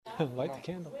Light the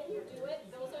candle. When you do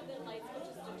it, those are the light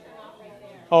switches to turn off right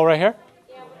there. Oh, right here?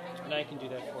 Yeah, And I can do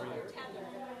that for you.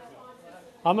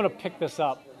 I'm going to pick this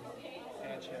up.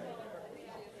 Gotcha.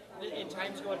 In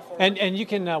time's going forward. And you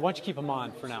can, why don't you keep them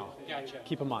on for now? Gotcha.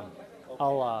 Keep them on. Okay.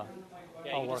 I'll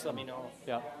Yeah, I'll you work just let them. me know.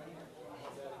 Yeah.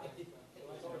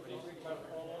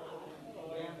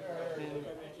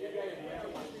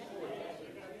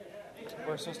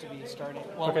 We're supposed to be starting.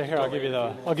 Okay, here, I'll give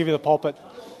you the pulpit.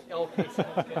 Okay,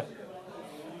 sounds good.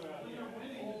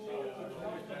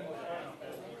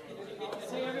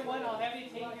 So everyone, I'll have you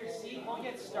take your seat. We'll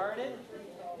get started.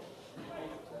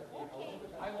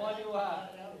 I want to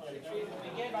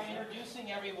begin by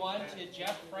introducing everyone to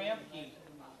Jeff Framke.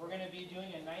 We're going to be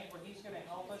doing a night where he's going to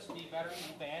help us be better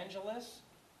evangelists.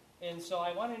 And so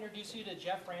I want to introduce you to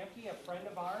Jeff Framke, a friend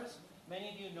of ours. Many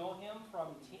of you know him from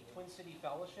Twin City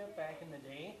Fellowship back in the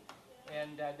day.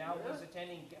 And now he's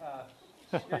attending,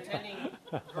 you're attending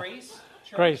Grace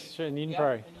Church. Grace in Eden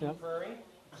Prairie. In Eden Prairie.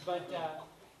 But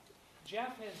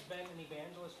Jeff has been an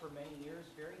evangelist for many years,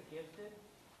 very gifted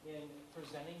in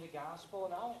presenting the gospel,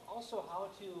 and also how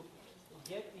to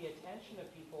get the attention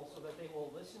of people so that they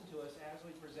will listen to us as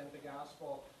we present the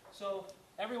gospel. So,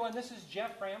 everyone, this is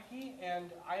Jeff Framke,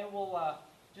 and I will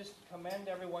just commend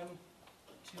everyone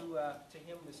to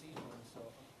him this evening. So,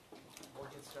 we'll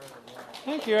get started. Yeah.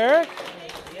 Thank you, Eric.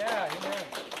 Yeah, amen.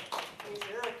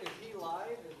 Hey, Eric, is he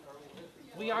live?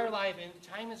 We are live, and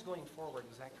time is going forward.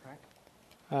 Is that correct?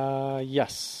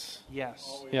 Yes.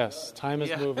 Yes. Yes. Time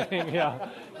is moving. Yeah.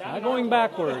 Not going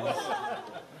backwards.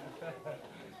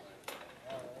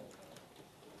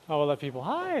 Oh, we'll let people.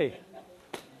 Hi.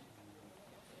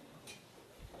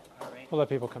 All right. We'll let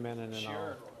people come in and then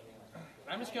Sure.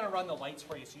 I'm just going to run the lights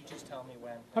for you, so you just tell me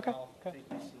when. Okay, I'll okay.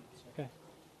 take my seats. Okay.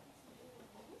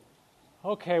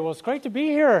 Okay. Well, it's great to be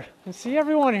here and see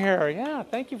everyone here. Yeah.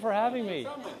 Thank you for having me.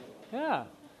 Yeah.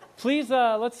 Please,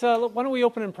 let's. Why don't we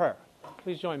open in prayer?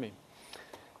 Please join me.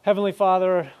 Heavenly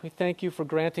Father, we thank you for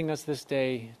granting us this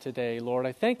day today, Lord.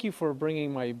 I thank you for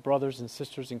bringing my brothers and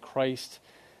sisters in Christ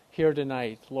here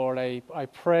tonight, Lord. I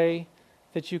pray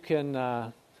that you can,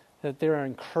 that they're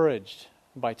encouraged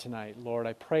by tonight, Lord.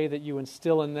 I pray that you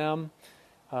instill in them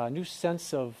a new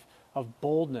sense of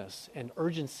boldness and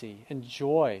urgency and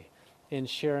joy in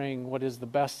sharing what is the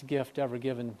best gift ever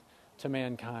given to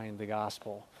mankind, the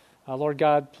gospel. Lord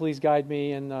God, please guide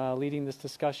me in leading this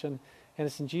discussion. And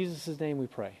it's in Jesus' name we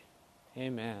pray.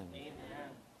 Amen. Amen.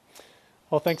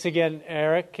 Well, thanks again,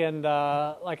 Eric. And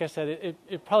like I said,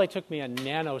 it probably took me a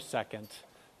nanosecond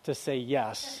to say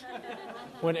yes.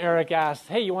 When Eric asked,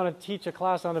 hey, you want to teach a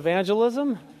class on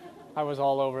evangelism? I was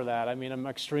all over that. I mean, I'm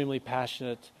extremely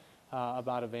passionate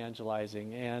about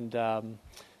evangelizing. And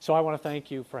so I want to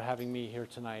thank you for having me here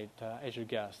tonight as your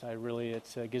guest.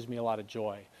 It gives me a lot of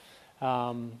joy.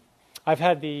 I've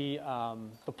had the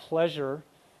pleasure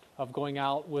of going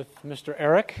out with Mr.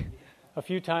 Eric a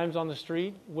few times on the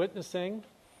street, witnessing.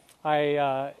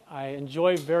 I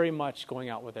enjoy very much going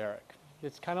out with Eric.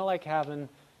 It's kind of like having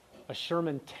a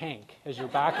Sherman tank as your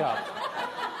backup.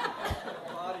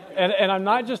 And I'm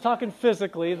not just talking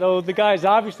physically, though the guy's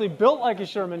obviously built like a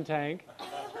Sherman tank.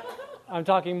 I'm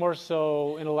talking more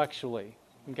so intellectually.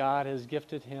 God has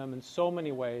gifted him in so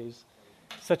many ways.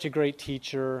 Such a great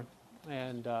teacher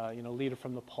and leader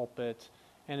from the pulpit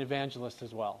and evangelist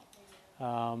as well.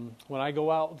 When I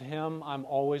go out with him, I'm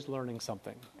always learning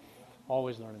something.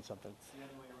 Always learning something.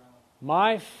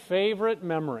 My favorite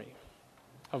memory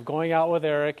of going out with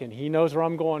Eric, and he knows where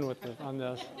I'm going with on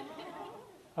this,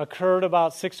 occurred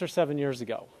about 6 or 7 years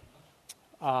ago.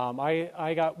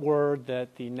 I got word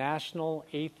that the National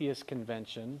Atheist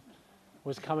Convention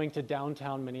was coming to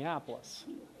downtown Minneapolis.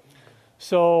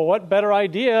 So what better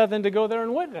idea than to go there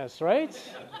and witness, right?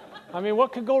 I mean,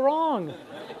 what could go wrong?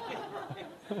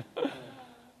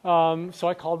 So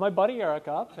I called my buddy Eric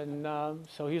up, and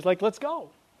so he's like, let's go.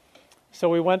 So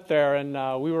we went there, and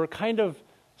we were kind of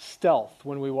stealth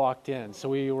when we walked in. So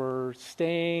we were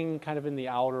staying kind of in the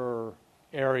outer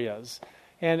areas.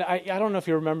 And I don't know if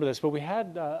you remember this, but we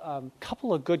had a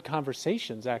couple of good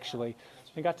conversations, actually.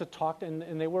 We got to talk,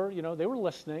 and they were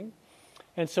listening.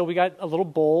 And so we got a little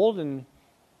bold and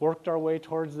worked our way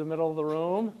towards the middle of the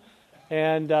room.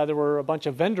 And there were a bunch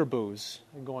of vendor booths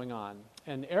going on.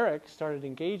 And Eric started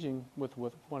engaging with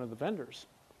one of the vendors.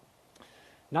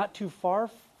 Not too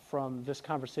far from this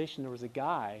conversation, there was a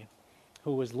guy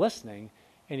who was listening,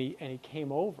 and he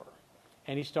came over,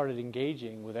 and he started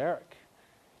engaging with Eric.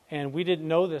 And we didn't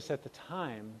know this at the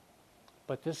time,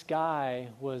 but this guy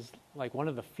was like one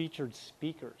of the featured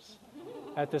speakers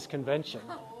at this convention.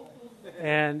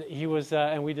 And he was,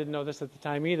 and we didn't know this at the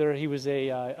time either, he was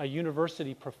a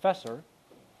university professor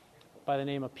by the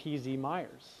name of P.Z.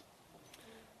 Myers.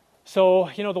 So,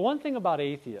 the one thing about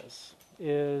atheists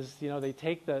is, they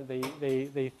take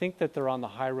they think that they're on the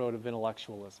high road of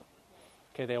intellectualism.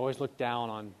 Okay, they always look down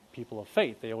on people of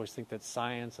faith. They always think that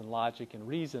science and logic and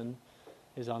reason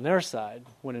is on their side,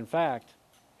 when in fact,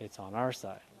 it's on our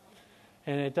side.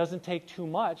 And it doesn't take too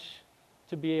much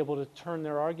to be able to turn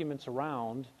their arguments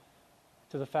around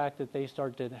to the fact that they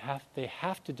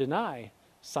have to deny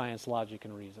science, logic,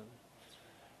 and reason.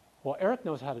 Well, Eric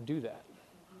knows how to do that.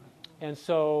 And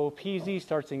so PZ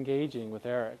starts engaging with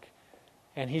Eric,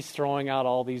 and he's throwing out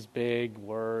all these big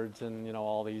words and,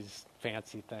 all these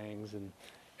fancy things, and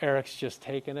Eric's just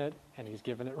taking it, and he's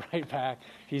giving it right back.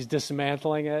 He's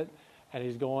dismantling it, and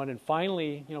he's going, and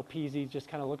finally, PZ just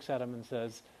kind of looks at him and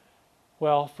says,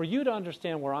 well, for you to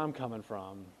understand where I'm coming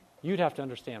from, you'd have to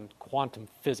understand quantum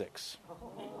physics.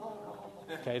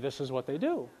 Okay, this is what they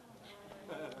do.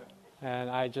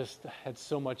 And I just had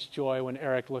so much joy when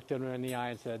Eric looked at me in the eye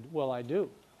and said, well, I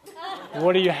do.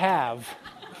 What do you have?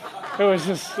 It was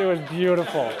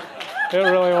beautiful. It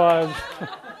really was.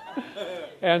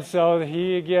 And so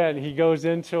he goes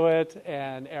into it,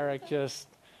 and Eric just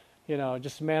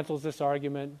mantles this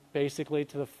argument basically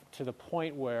to the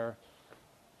point where,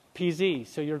 PZ,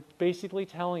 so you're basically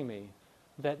telling me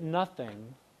that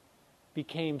nothing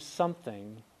became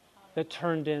something that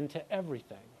turned into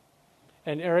everything.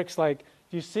 And Eric's like,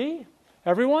 do you see,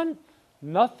 everyone?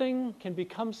 Nothing can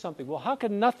become something. Well, how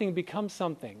can nothing become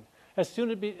something? As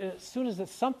soon as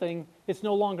it's something, it's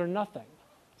no longer nothing.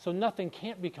 So nothing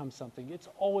can't become something. It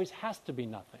always has to be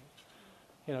nothing.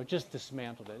 Just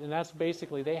dismantled it. And that's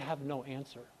basically, they have no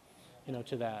answer,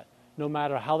 to that. No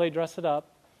matter how they dress it up,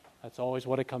 that's always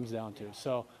what it comes down to.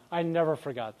 So I never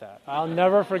forgot that. I'll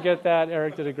never forget that.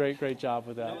 Eric did a great, great job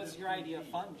with that. That was your idea of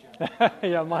fun, Joe.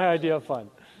 Yeah, my idea of fun.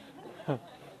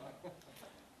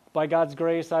 By God's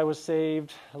grace, I was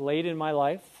saved late in my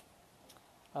life.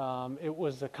 It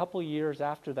was a couple years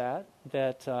after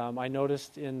that I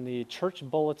noticed in the church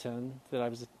bulletin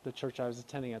the church I was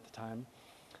attending at the time,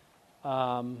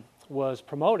 was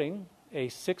promoting a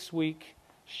 6-week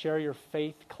Share Your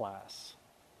Faith class.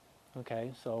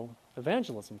 Okay, so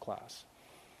evangelism class.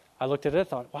 I looked at it,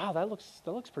 thought, wow, that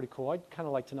looks pretty cool. I'd kind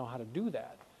of like to know how to do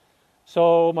that.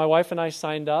 So my wife and I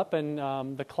signed up, and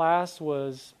the class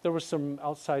there was some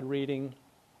outside reading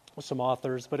with some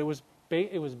authors, but it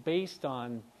was based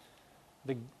on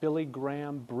the Billy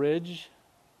Graham Bridge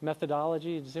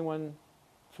methodology. Is anyone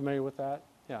familiar with that?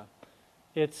 Yeah.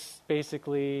 It's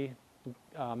basically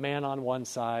man on one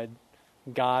side,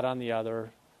 God on the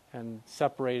other, and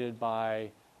separated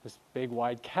by this big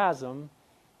wide chasm,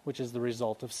 which is the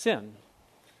result of sin.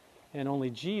 And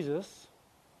only Jesus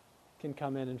can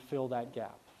come in and fill that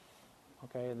gap.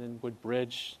 Okay, and then would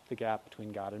bridge the gap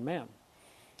between God and man.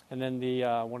 And then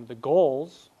one of the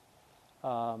goals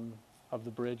of the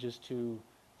bridge is to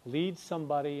lead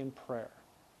somebody in prayer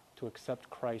to accept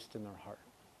Christ in their heart.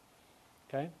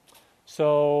 Okay?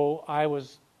 So I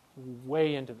was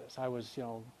way into this. I was,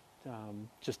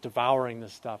 just devouring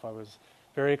this stuff. I was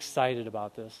very excited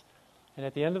about this. And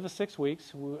at the end of the 6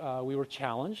 weeks, we were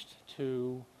challenged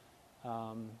to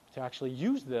actually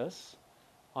use this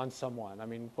on someone. I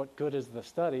mean, what good is the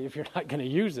study if you're not going to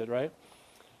use it, right?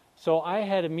 So I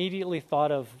had immediately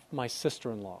thought of my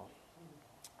sister-in-law.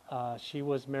 She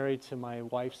was married to my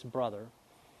wife's brother,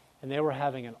 and they were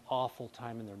having an awful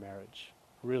time in their marriage.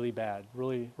 Really bad,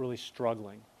 really, really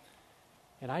struggling.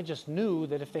 And I just knew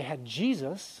that if they had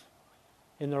Jesus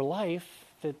in their life,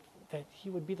 that he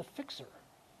would be the fixer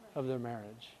of their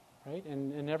marriage, right?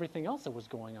 And everything else that was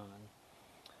going on.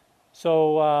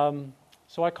 So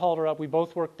so I called her up. We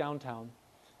both worked downtown,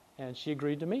 and she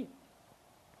agreed to meet.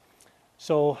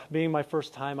 So being my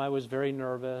first time, I was very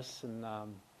nervous, and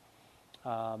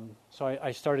so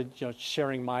I started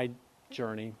sharing my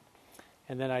journey,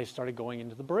 and then I started going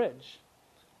into the bridge.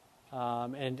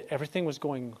 And everything was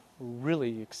going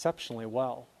really exceptionally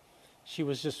well. She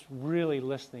was just really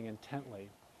listening intently.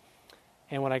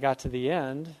 And when I got to the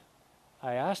end,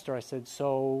 I asked her, I said,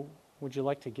 so would you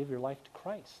like to give your life to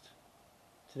Christ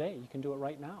today? You can do it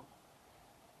right now.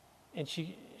 And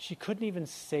she couldn't even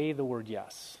say the word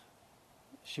yes.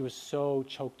 She was so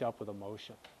choked up with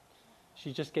emotion.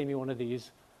 She just gave me one of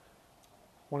these.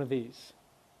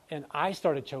 And I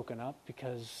started choking up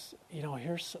because,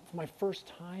 here's my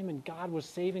first time, and God was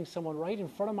saving someone right in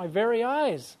front of my very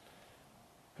eyes.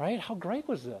 Right? How great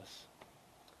was this?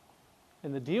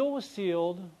 And the deal was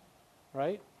sealed,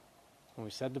 right? And we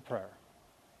said the prayer.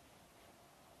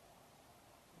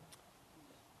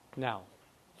 Now,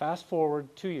 fast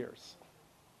forward 2 years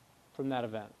from that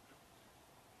event.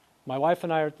 My wife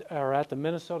and I are at the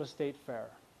Minnesota State Fair.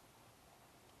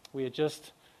 We had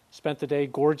just spent the day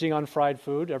gorging on fried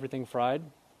food, everything fried.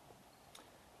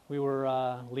 We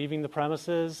were leaving the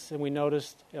premises, and we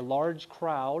noticed a large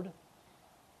crowd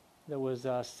that was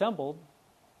assembled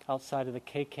outside of the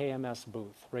KKMS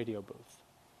booth, radio booth.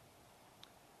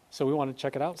 So we wanted to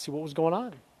check it out, see what was going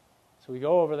on. So we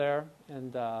go over there,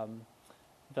 and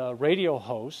the radio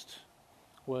host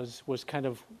was kind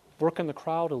of working the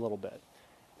crowd a little bit.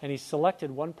 And he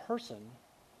selected one person,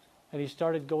 and he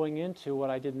started going into what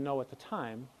I didn't know at the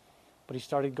time, but he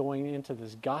started going into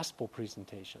this gospel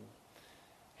presentation.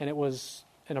 And it was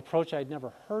an approach I'd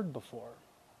never heard before.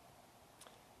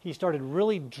 He started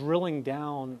really drilling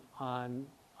down on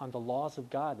the laws of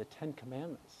God, the Ten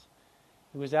Commandments.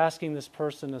 He was asking this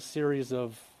person a series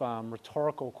of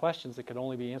rhetorical questions that could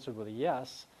only be answered with a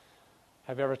yes.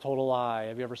 Have you ever told a lie?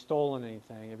 Have you ever stolen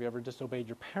anything? Have you ever disobeyed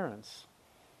your parents?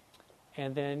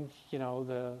 And then,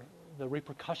 the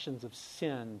repercussions of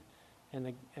sin,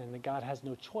 and the God has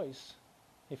no choice,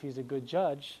 if he's a good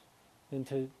judge, than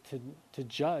to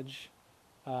judge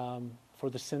for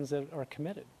the sins that are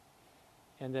committed.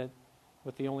 And that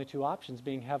with the only two options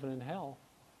being heaven and hell,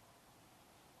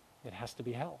 it has to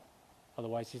be hell.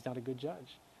 Otherwise, he's not a good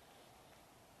judge.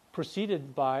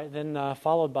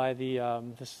 Followed by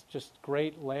this just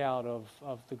great layout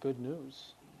of the good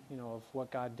news, of what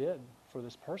God did for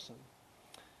this person.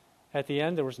 At the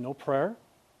end, there was no prayer.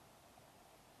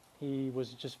 He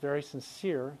was just very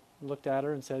sincere, looked at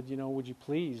her and said, would you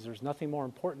please, there's nothing more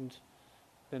important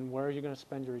than where you're going to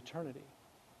spend your eternity.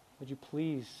 Would you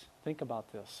please think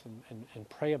about this and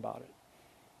pray about it?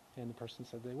 And the person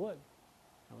said they would.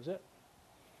 That was it.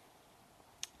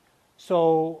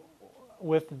 So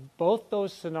with both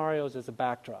those scenarios as a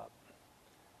backdrop,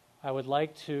 I would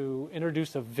like to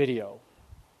introduce a video.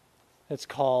 It's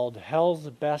called Hell's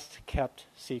Best Kept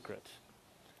Secret.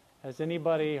 Has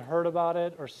anybody heard about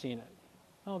it or seen it?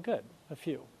 Oh, good. A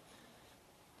few.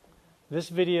 This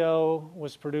video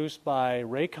was produced by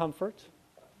Ray Comfort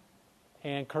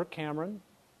and Kirk Cameron,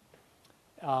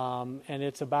 and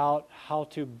it's about how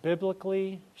to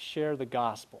biblically share the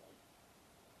gospel.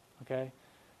 Okay?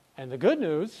 And the good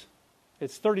news,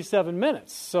 it's 37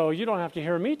 minutes, so you don't have to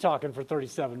hear me talking for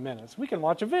 37 minutes. We can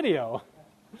watch a video.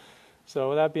 So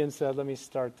with that being said, let me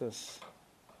start this.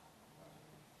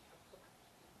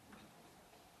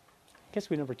 I guess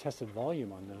we never tested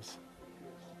volume on this. Is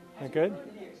that good?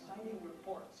 The exciting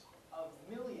reports of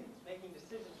millions making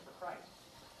decisions for Christ,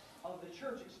 of the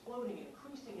church exploding and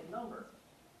increasing in number.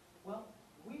 Well,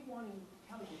 we want to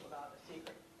tell you about a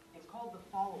secret. It's called the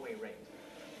fall-away rate.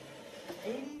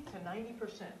 80 to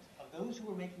 90% of those who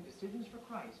are making decisions for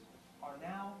Christ are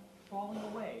now falling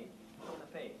away from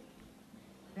the faith.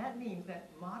 That means that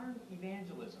modern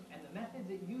evangelism and the methods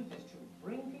it uses to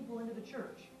bring people into the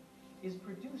church is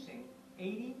producing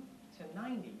 80 to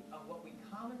 90 of what we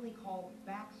commonly call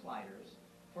backsliders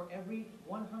for every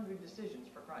 100 decisions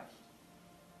for Christ.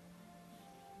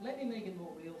 Let me make it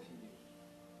more real for you.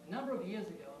 A number of years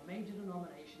ago, a major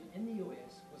denomination in the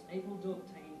U.S. was able to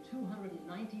obtain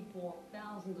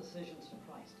 294,000 decisions for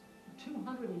Christ.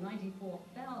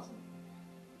 294,000.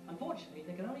 Unfortunately,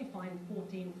 they could only find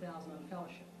 14,000 in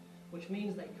fellowship, which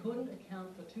means they couldn't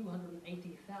account for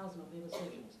 280,000 of their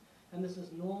decisions. And this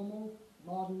is normal,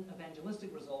 modern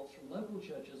evangelistic results from local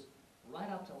churches right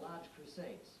up to large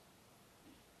crusades.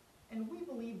 And we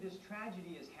believe this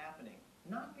tragedy is happening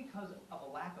not because of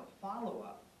a lack of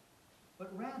follow-up,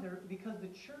 but rather because the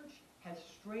church has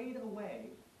strayed away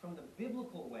from the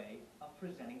biblical way of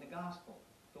presenting the gospel,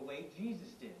 the way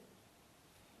Jesus did.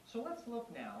 So let's look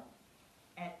now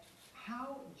at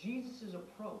how Jesus'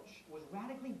 approach was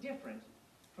radically different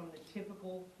from the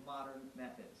typical modern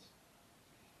methods.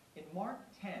 In Mark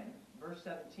 10, verse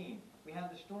 17, we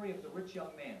have the story of the rich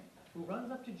young man who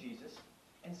runs up to Jesus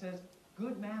and says,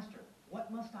 "Good master,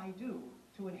 what must I do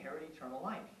to inherit eternal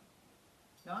life?"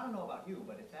 Now, I don't know about you,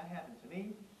 but if that happened to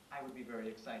me, I would be very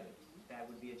excited. That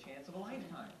would be a chance of a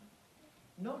lifetime.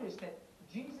 Notice that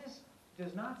Jesus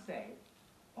does not say,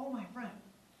 "Oh, my friend,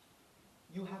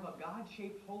 you have a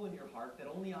God-shaped hole in your heart that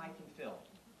only I can fill.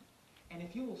 And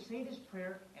if you will say this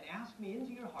prayer and ask me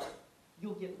into your heart,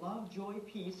 you'll get love, joy,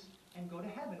 peace, and go to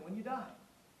heaven when you die."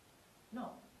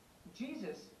 No.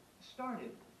 Jesus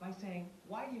started by saying,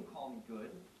 "Why do you call me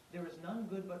good? There is none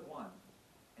good but one,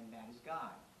 and that is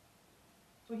God."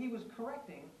 So he was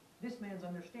correcting this man's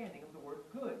understanding of the word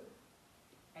good.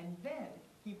 And then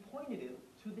he pointed him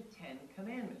to the 10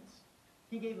 Commandments.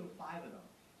 He gave him 5 of them.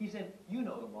 He said, "You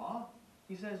know the law."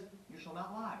 He says, "You shall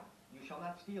not lie. You shall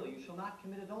not steal. You shall not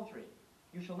commit adultery.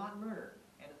 You shall not murder.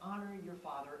 And honor your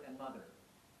father and mother."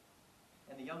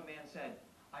 And the young man said,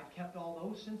 "I've kept all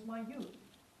those since my youth."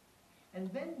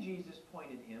 And then Jesus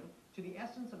pointed him to the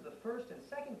essence of the first and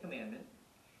second commandment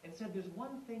and said, there's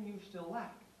one thing you still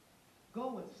lack.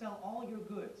 Go and sell all your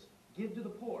goods, give to the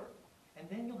poor, and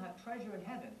then you'll have treasure in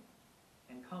heaven,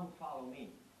 and come follow me.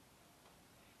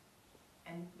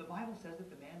 And the Bible says that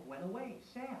the man went away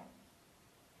sad.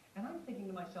 And I'm thinking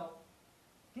to myself,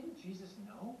 didn't Jesus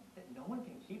know that no one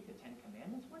can keep the Ten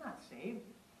Commandments? We're not saved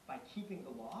by keeping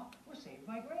the law. We're saved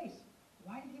by grace.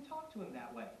 Why did he talk to him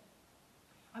that way?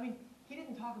 I mean, he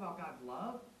didn't talk about God's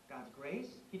love, God's grace.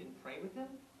 He didn't pray with him.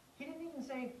 He didn't even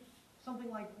say something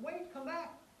like, wait, come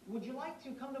back. Would you like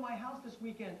to come to my house this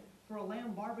weekend for a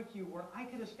lamb barbecue where I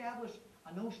could establish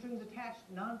a no-strings-attached,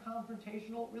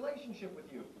 non-confrontational relationship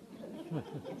with you?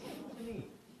 It seems to me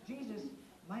Jesus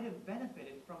might have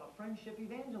benefited from a friendship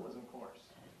evangelism course.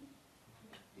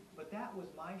 But that was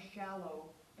my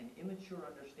shallow and immature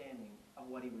understanding of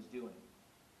what he was doing.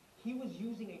 He was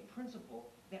using a principle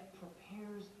that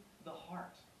prepares the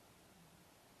heart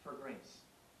for grace.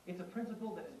 It's a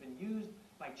principle that has been used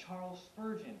by Charles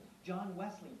Spurgeon, John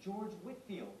Wesley, George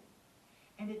Whitefield.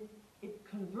 And it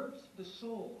converts the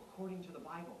soul according to the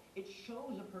Bible. It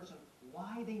shows a person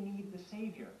why they need the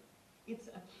Savior. It's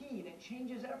a key that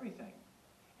changes everything.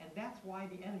 And that's why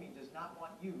the enemy does not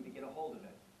want you to get a hold of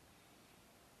it.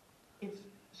 It's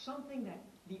something that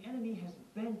the enemy has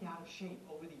bent out of shape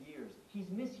over the years. He's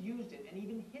misused it and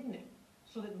even hidden it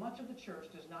so that much of the church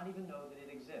does not even know that it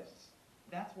exists.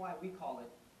 That's why we call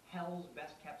it hell's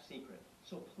best kept secret.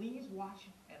 So please watch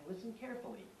and listen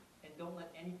carefully and don't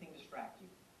let anything distract you.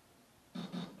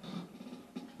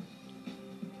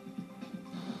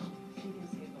 Seek and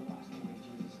save the lost the way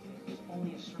Jesus did. There's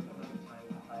only a certain amount of time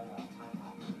left.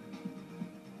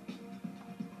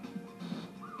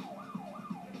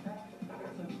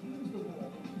 So use the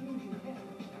wall, use your head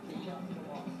to reach out to the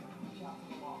lost. Reach out to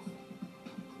the lost.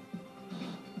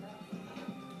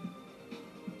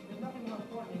 There's nothing more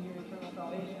important than your eternal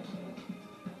salvation.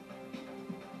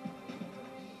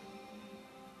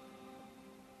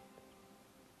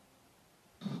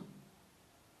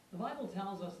 The Bible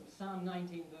tells us in Psalm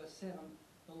 19, verse 7,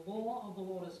 the law of the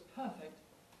Lord is perfect,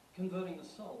 converting the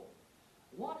soul.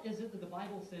 What is it that the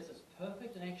Bible says is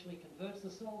perfect and actually converts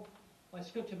the soul? Why,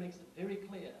 Scripture makes it very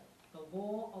clear. The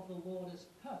law of the Lord is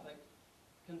perfect,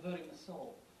 converting the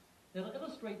soul. Now, to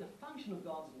illustrate the function of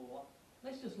God's law,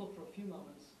 let's just look for a few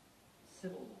moments at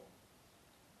civil law.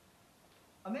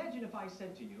 Imagine if I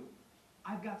said to you,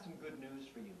 I've got some good news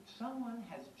for you. Someone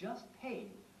has just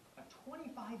paid a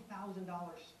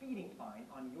 $25,000 speeding fine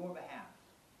on your behalf.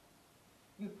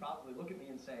 You'd probably look at me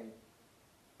and say,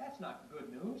 that's not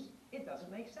good news. It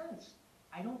doesn't make sense.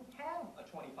 I don't have a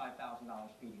 $25,000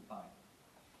 speeding fine.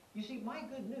 You see, my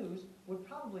good news would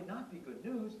probably not be good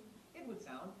news. It would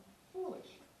sound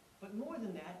foolish. But more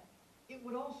than that, it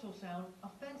would also sound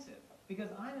offensive,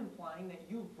 because I'm implying that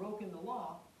you've broken the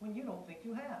law when you don't think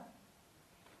you have.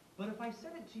 But if I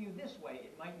said it to you this way,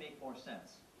 it might make more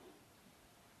sense.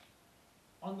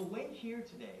 On the way here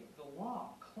today, the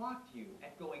law clocked you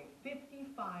at going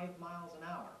 55 miles an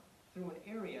hour through an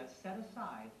area set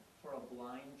aside for a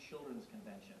blind children's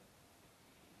convention.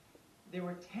 There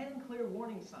were 10 clear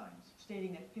warning signs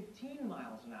stating that 15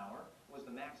 miles an hour was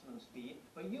the maximum speed,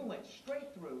 but you went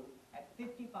straight through at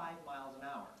 55 miles an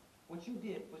hour. What you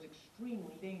did was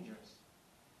extremely dangerous.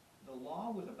 The law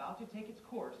was about to take its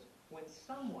course when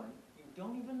someone you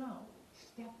don't even know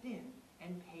stepped in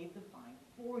and paid the fine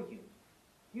for you.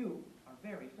 You are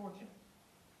very fortunate.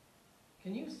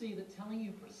 Can you see that telling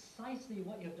you precisely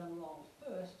what you've done wrong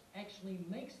first actually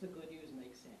makes the good news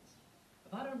make sense?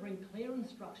 If I don't bring clear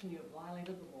instruction you have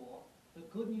violated the law, the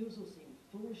good news will seem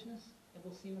foolishness, it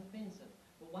will seem offensive.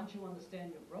 But once you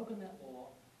understand you've broken that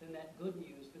law, then that good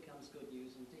news becomes good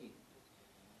news indeed.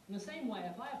 In the same way,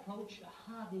 if I approach a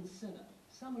hardened sinner,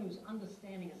 someone whose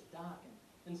understanding is darkened,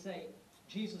 and say,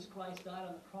 Jesus Christ died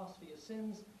on the cross for your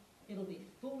sins, it'll be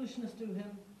foolishness to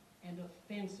him and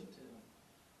offensive to him.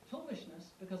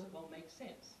 Foolishness because it won't make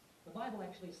sense. The Bible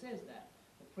actually says that.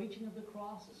 The preaching of the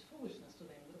cross is foolishness to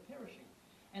them that are perishing.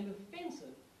 And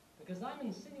offensive because I'm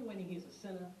insinuating he's a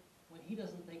sinner when he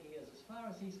doesn't think he is. As far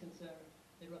as he's concerned,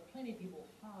 there are plenty of people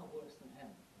far worse than him.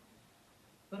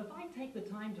 But if I take the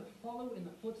time to follow in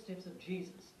the footsteps of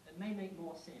Jesus, it may make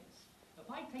more sense. If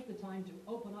I take the time to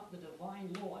open up the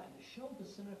divine law and to show the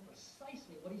sinner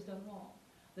precisely what he's done wrong,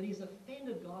 that he's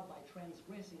offended God by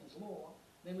transgressing his law,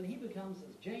 then when he becomes,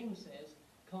 as James says,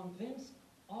 convinced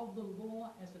of the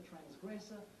law as the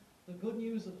transgressor, the good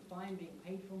news of the fine being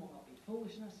paid for will not be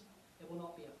foolishness, it will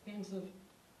not be offensive,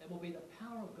 it will be the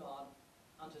power of God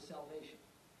unto salvation.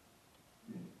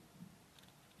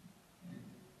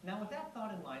 Now with that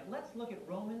thought in mind, let's look at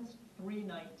Romans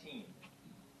 3:19.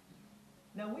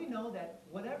 Now we know that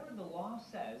whatever the law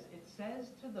says, it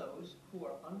says to those who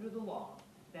are under the law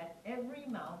that every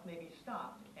mouth may be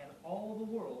stopped and all the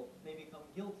world may become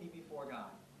guilty before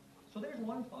God. So there's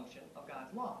one function of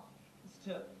God's law. It's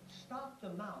to stop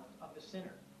the mouth of the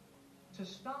sinner. To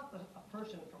stop a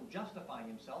person from justifying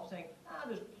himself, saying,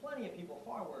 there's plenty of people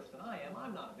far worse than I am.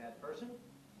 I'm not a bad person.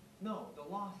 No, the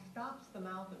law stops the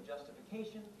mouth of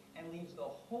justification and leaves the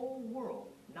whole world,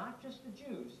 not just the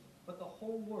Jews, but the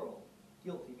whole world,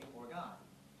 guilty before God.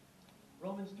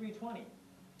 Romans 3:20.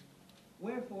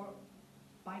 Wherefore,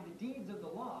 by the deeds of the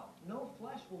law, no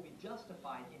flesh will be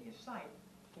justified in his sight,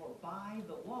 for by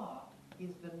the law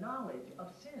is the knowledge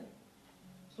of sin.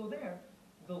 So there,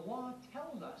 the law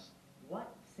tells us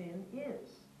what sin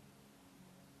is.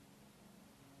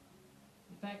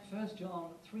 In fact, 1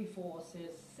 John 3:4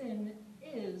 says, sin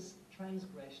is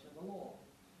transgression of the law.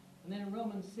 And then in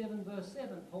Romans 7 verse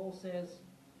 7, Paul says,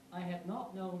 I have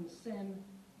not known sin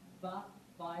but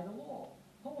by the law.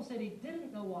 Paul said he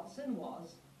didn't know what sin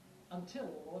was until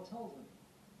the Lord told him.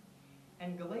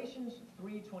 And Galatians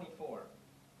 3:24.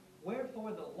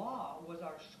 Wherefore the law was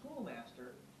our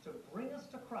schoolmaster to bring us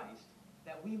to Christ,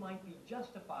 that we might be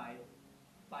justified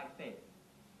by faith.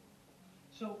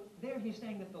 So there he's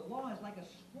saying that the law is like a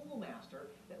schoolmaster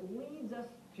that leads us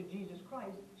to Jesus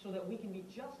Christ so that we can be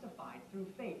justified through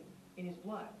faith in his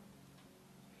blood.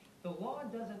 The law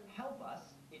doesn't help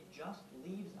us, it just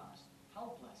leaves us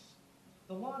helpless.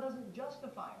 The law doesn't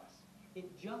justify us,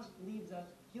 it just leaves us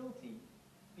guilty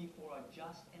before a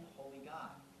just and holy God.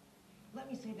 Let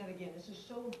me say that again, this is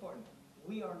so important.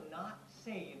 We are not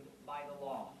saved by the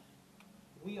law.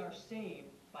 We are saved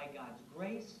by God's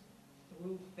grace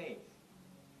through faith.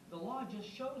 The law just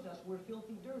shows us we're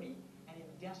filthy dirty and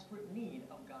in desperate need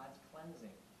of God's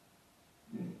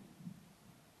cleansing.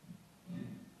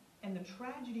 And the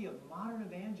tragedy of modern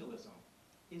evangelism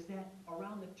is that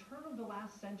around the turn of the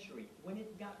last century, when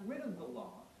it got rid of the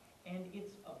law and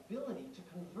its ability to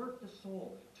convert the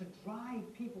soul, to drive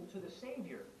people to the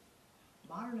Savior,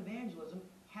 modern evangelism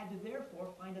had to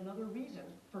therefore find another reason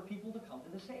for people to come to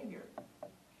the Savior.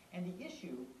 And the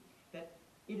issue that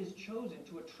it is chosen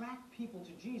to attract people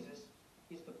to Jesus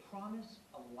is the promise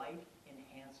of life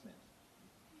enhancement.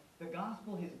 The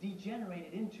gospel has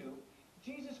degenerated into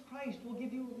Jesus Christ will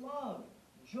give you love,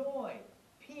 joy,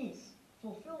 peace,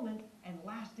 fulfillment, and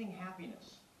lasting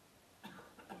happiness.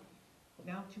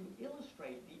 Now, to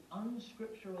illustrate the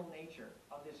unscriptural nature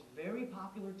of this very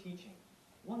popular teaching,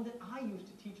 one that I used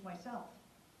to teach myself,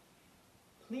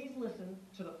 please listen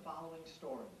to the following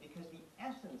story, because the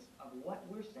essence of what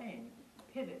we're saying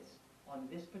pivots on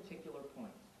this particular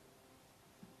point.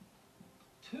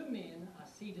 Two men are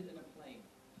seated in a plane.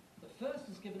 The first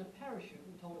is given a parachute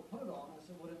and told to put it on as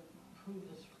it would improve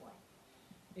his flight.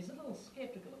 He's a little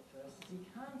skeptical at first, as he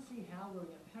can't see how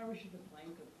wearing a parachute in a plane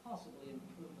could possibly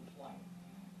improve the flight.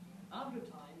 After a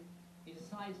time, he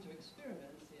decides to experiment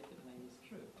and see if the claim is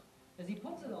true. As he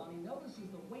puts it on, he notices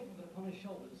the weight of it upon his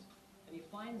shoulders, and he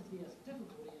finds he has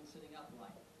difficulty in sitting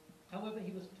upright. However,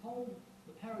 he was told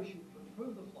the parachute would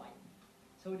improve the flight,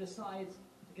 so he decides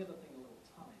to give the thing a little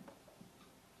time.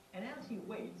 And as he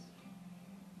waits,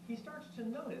 he starts to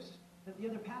notice that the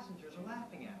other passengers are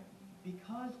laughing at him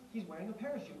because he's wearing a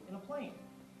parachute in a plane.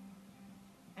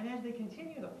 And as they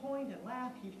continue to point and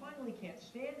laugh, he finally can't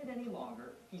stand it any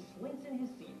longer. He slinks in his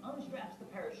seat, unstraps the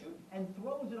parachute, and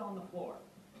throws it on the floor.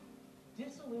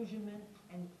 Disillusionment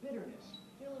and bitterness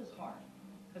fill his heart,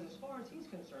 because as far as he's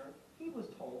concerned, he was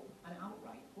told an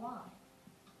outright lie.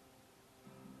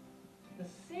 The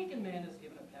second man is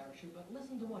given a parachute, but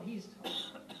listen to what he's told.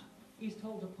 He's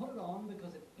told to put it on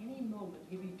because at any moment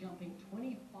he'd be jumping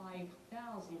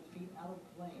 25,000 feet out of the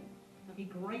plane. He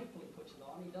gratefully puts it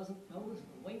on. He doesn't notice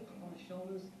the weight on his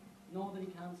shoulders, nor that he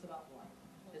can't sit upright.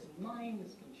 His mind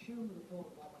is consumed with the thought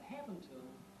of what would happen to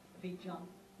him if he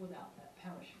jumped without that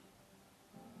parachute.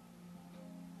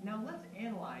 Now let's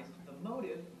analyze the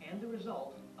motive and the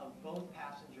result of both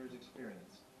passengers'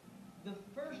 experience. The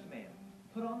first man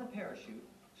put on the parachute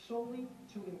solely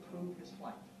to improve his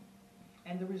flight.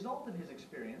 And the result of his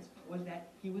experience was that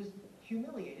he was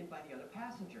humiliated by the other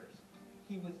passengers.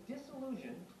 He was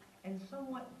disillusioned and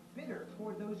somewhat bitter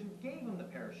toward those who gave him the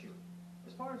parachute.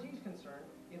 As far as he's concerned,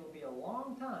 it'll be a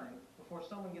long time before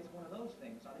someone gets one of those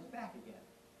things on his back again.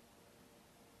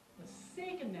 The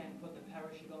second man put the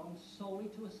parachute on solely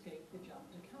to escape the jump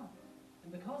to come.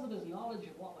 And because of his knowledge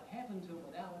of what would happen to him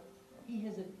without it, he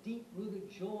has a deep-rooted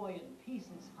joy and peace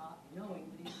in his heart knowing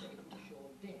that he's safe from the shore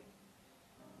of death.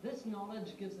 This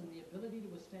knowledge gives him the ability to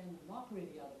withstand the mockery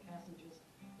of the other passengers.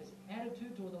 His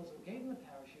attitude toward those who gave him the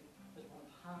parachute is one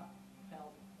of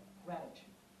heartfelt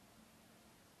gratitude.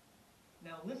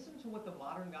 listen to what the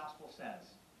modern gospel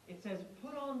says. It says,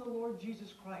 put on the Lord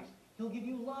Jesus Christ. He'll give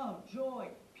you love, joy,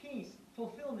 peace,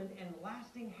 fulfillment, and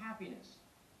lasting happiness.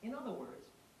 In other words,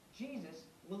 Jesus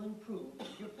will improve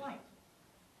your flight.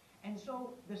 And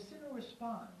so the sinner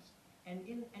responds, and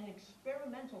in an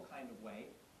experimental kind of way,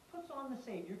 puts on the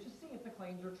Savior to see if the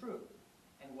claims are true.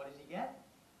 And what does he get?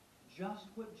 Just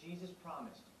what Jesus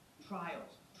promised.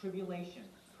 Trials, tribulation,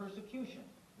 persecution.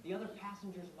 The other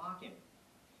passengers mock him.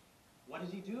 What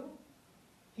does he do?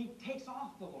 He takes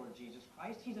off the Lord Jesus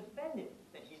Christ. He's offended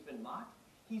that he's been mocked.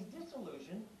 He's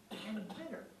disillusioned and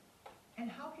bitter. And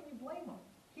how can you blame him?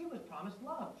 He was promised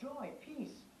love, joy,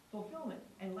 peace, fulfillment,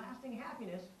 and lasting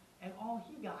happiness, and all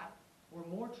he got were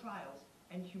more trials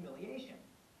and humiliation.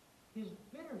 His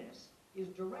bitterness is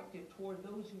directed toward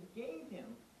those who gave him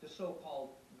the so-called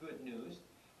good news,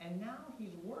 and now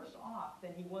he's worse off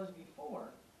than he was before,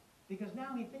 because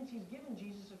now he thinks he's given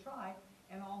Jesus a try,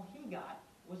 and all he got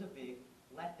was a big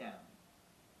letdown.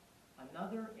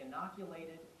 Another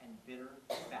inoculated and bitter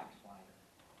backslider.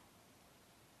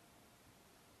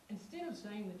 Instead of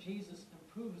saying that Jesus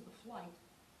improves the flight,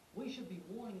 we should be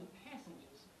warning the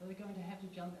passengers that they're going to have to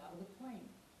jump out of the plane.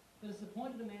 That it's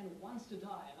appointed a man once to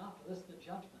die, and after this, the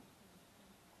judgment.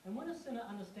 And when a sinner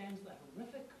understands the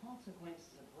horrific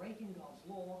consequences of breaking God's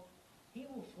law, he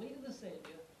will flee to the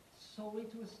Savior solely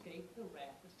to escape the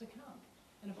wrath that's to come.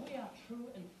 And if we are true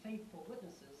and faithful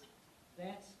witnesses,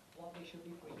 that's what we should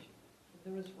be preaching. That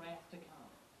there is wrath to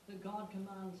come. That God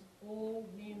commands all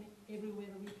men everywhere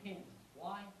to repent.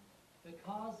 Why?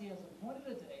 Because he has appointed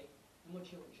a day in which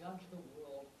he'll judge the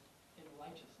world in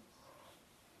righteousness.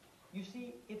 You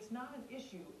see, it's not an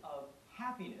issue of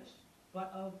happiness,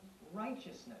 but of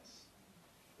righteousness.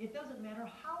 It doesn't matter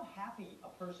how happy a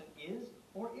person is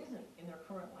or isn't in their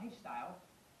current lifestyle,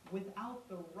 without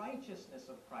the righteousness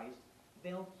of Christ,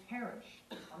 they'll perish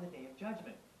on the day of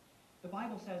judgment. The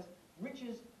Bible says,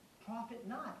 riches profit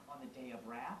not on the day of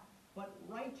wrath, but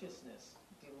righteousness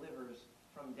delivers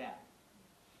from death.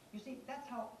 You see, that's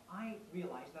how I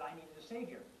realized that I needed a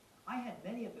Savior. I had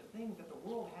many of the things that the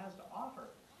world has to offer,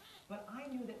 but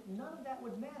I knew that none of that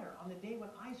would matter on the day when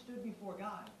I stood before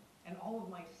God and all of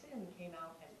my sin came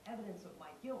out as evidence of my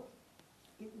guilt.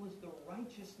 It was the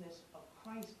righteousness of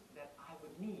Christ that I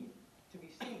would need to be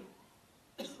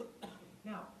saved.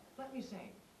 Now, let me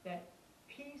say that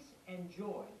peace and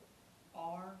joy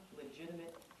are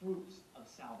legitimate fruits of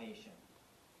salvation.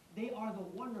 They are the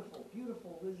wonderful,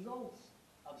 beautiful results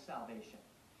of salvation.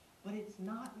 But it's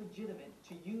not legitimate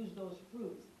to use those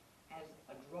fruits as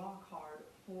a draw card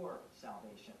for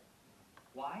salvation.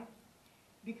 Why?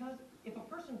 Because if a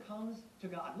person comes to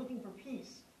God looking for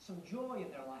peace, some joy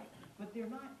in their life, but they're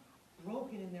not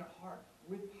broken in their heart,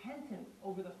 repentant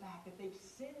over the fact that they've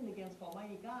sinned against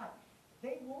Almighty God,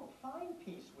 they won't find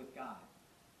peace with God.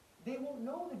 They won't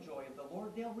know the joy of the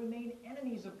Lord. They'll remain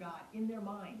enemies of God in their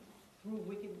mind through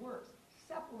wicked works,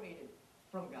 separated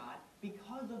from God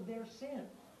because of their sin.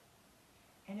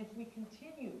 And if we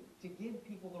continue to give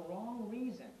people the wrong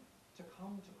reason to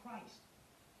come to Christ,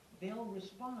 they'll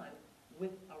respond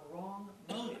with a wrong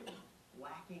motive,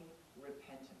 lacking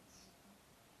repentance.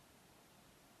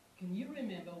 Can you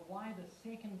remember why the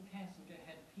second passenger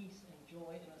had peace and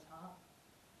joy in his heart?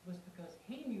 It was because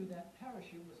he knew that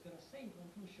parachute was going to save him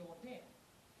from sure death.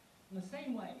 In the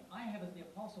same way, I have, as the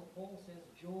Apostle Paul says,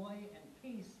 joy and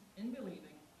peace in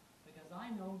believing, because I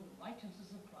know the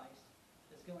righteousness of Christ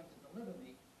is going to deliver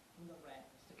me from the wrath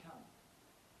that's to come.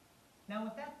 Now,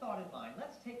 with that thought in mind,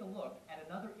 let's take a look at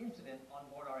another incident on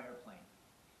board our airplane.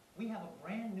 We have a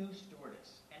brand new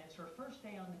stewardess, and it's her first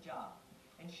day on the job.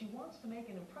 And she wants to make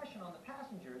an impression on the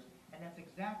passengers, and that's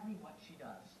exactly what she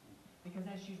does. Because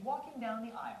as she's walking down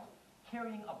the aisle,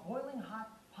 carrying a boiling hot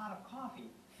pot of coffee,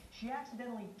 she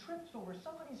accidentally trips over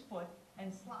somebody's foot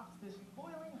and slops this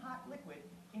boiling hot liquid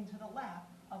into the lap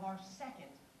of our second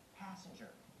passenger.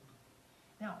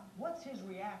 Now, what's his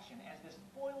reaction as this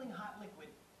boiling hot liquid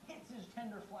hits his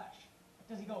tender flesh?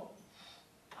 Does he go,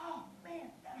 "Oh, man,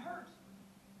 that hurts"?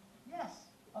 Yes,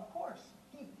 of course.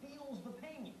 He feels the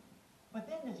pain. But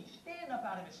then does he stand up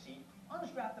out of his seat,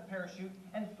 unstrap the parachute,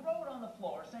 and throw it on the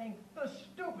floor, saying, "The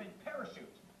stupid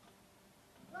parachute"?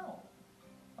 No,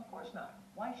 of course not.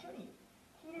 Why should he?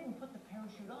 He didn't put the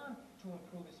parachute on to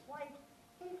improve his flight.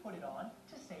 He put it on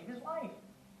to save his life.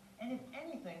 And if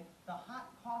anything, the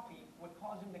hot coffee would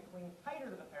cause him to cling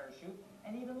tighter to the parachute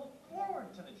and even look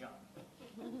forward to the jump.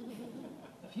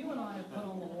 If you and I have put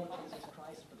on the Lord Jesus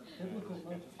Christ with a biblical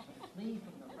motive to flee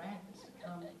from the wrath that's to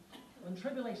come, when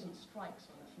tribulation strikes,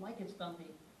 when the flight gets bumpy,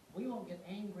 we won't get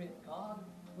angry at God.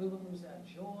 We won't lose our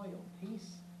joy or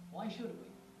peace. Why should we?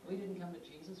 We didn't come to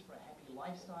Jesus for a happy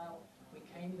lifestyle. We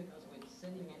came because we'd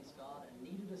sinned against God and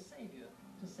needed a Savior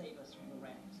to save us from the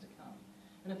wraths to come.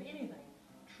 And if anything,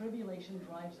 tribulation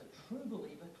drives a true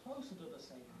believer closer to the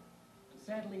Savior. And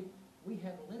sadly, we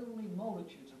have literally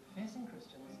multitudes of professing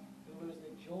Christians who lose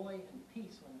their joy and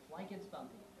peace when the flight gets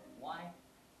bumpy. Why?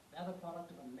 They're the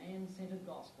product of a man-centered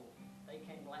gospel. They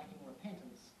came lacking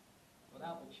repentance,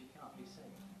 without which you cannot be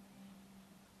saved.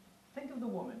 Think of the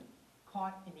woman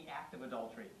caught in the act of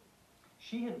adultery.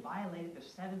 She had violated the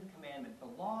seventh commandment. The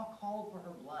law called for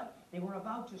her blood. They were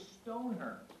about to stone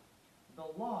her. The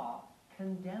law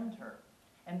condemned her.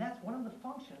 And that's one of the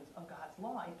functions of God's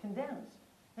law. It condemns.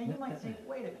 Now you might say,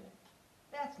 wait a minute.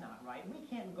 That's not right. We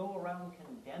can't go around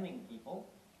condemning people.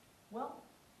 Well,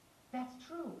 that's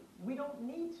true. We don't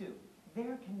need to.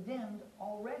 They're condemned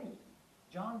already.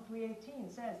 John 3:18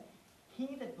 says,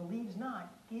 he that believes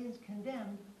not is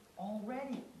condemned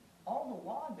already. All the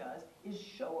law does is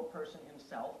show a person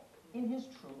himself in his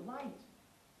true light.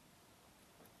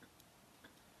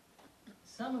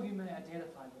 Some of you may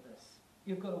identify with this.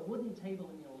 You've got a wooden table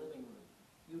in your living room.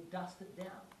 You dust it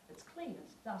down. It's clean.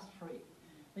 It's dust-free.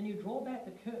 Then you draw back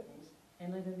the curtains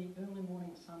and let in the early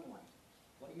morning sunlight.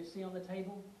 What do you see on the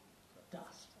table?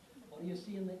 Dust. What do you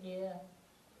see in the air?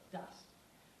 Dust.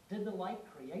 Did the light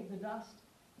create the dust?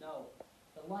 No.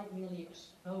 The light merely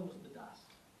exposed the dust.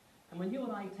 And when you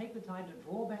and I take the time to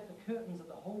draw back the curtains of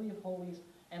the Holy of Holies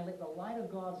and let the light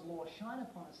of God's law shine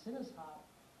upon a sinner's heart,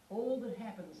 all that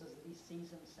happens is that he sees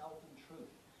himself in truth.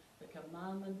 The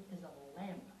commandment is a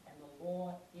lamp and the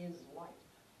law is light.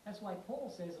 That's why Paul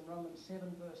says in Romans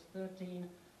 7 verse 13,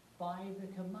 by the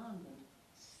commandment,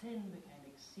 sin became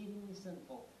exceedingly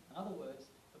sinful. In other words,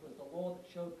 it was the law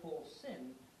that showed Paul's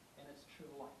sin in its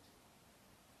true light.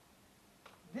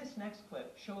 This next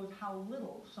clip shows how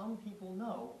little some people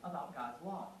know about God's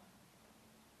law.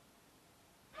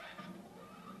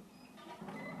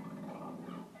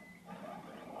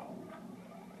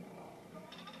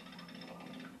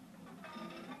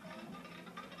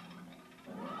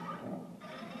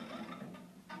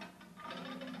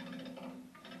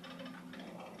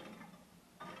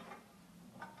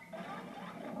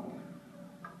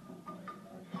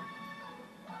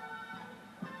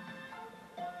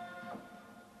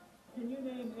 Can you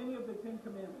name any of the Ten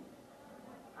Commandments?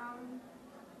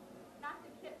 Not to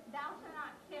kill, thou shalt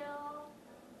not kill.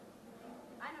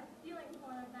 I know stealing's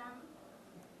one of them.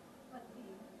 Let's see.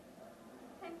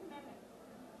 Ten Commandments.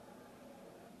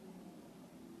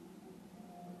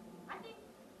 I think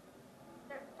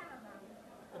there's 10 of them.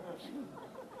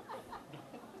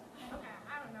 Okay,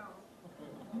 I don't know.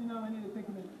 Do you know any of the Ten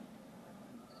Commandments?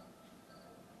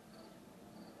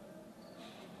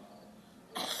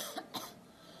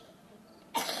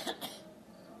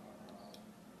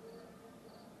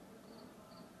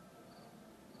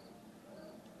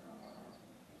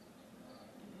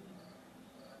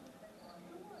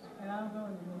 And I don't know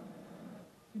any more.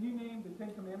 Can you name the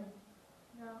Ten Commandments?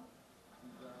 No.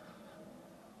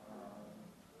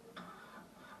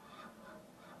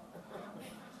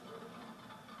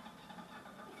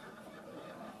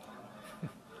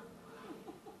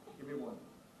 Give me one.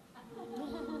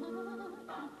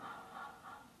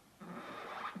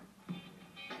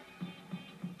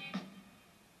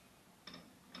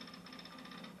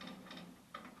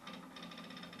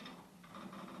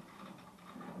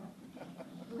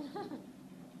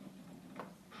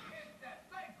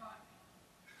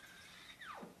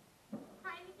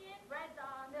 Heineken, Red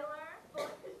Dog, Miller, Busch,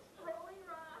 Rolling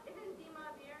Rock, and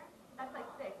Zima beer. That's like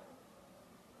 6.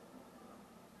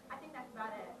 I think that's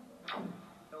about it.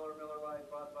 Miller, Miller Lite,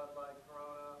 Bud Light,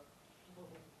 Corona,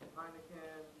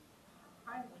 Heineken,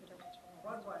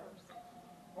 Budweiser,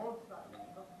 Old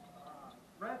Style,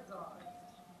 Red Dog,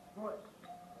 Busch,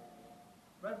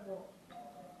 Red Wolf,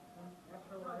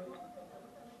 Extra Light,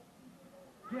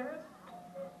 Guinness,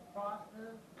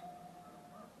 Foster,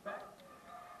 Beck.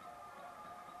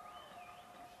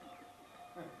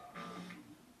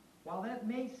 While that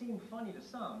may seem funny to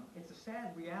some, it's a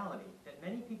sad reality that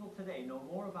many people today know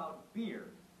more about beer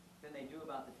than they do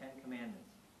about the Ten Commandments,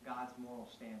 God's moral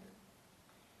standard.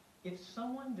 If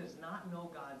someone does not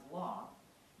know God's law,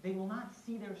 they will not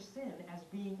see their sin as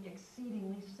being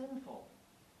exceedingly sinful,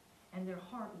 and their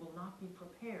heart will not be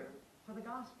prepared for the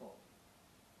gospel.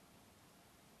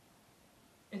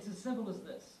 It's as simple as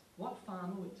this. What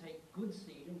farmer would take good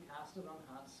seed and cast it on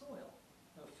hard soil?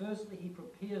 Now, firstly, he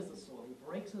prepares the soil. He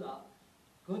breaks it up.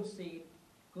 Good seed,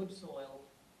 good soil,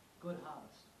 good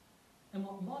harvest. And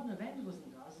what modern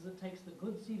evangelism does is it takes the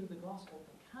good seed of the gospel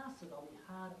and casts it on the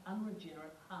hard,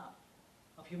 unregenerate heart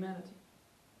of humanity.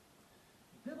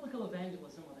 Biblical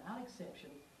evangelism, without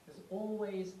exception, is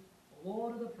always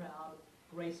law to the proud,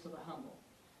 grace to the humble.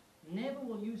 Never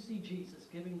will you see Jesus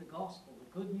giving the gospel,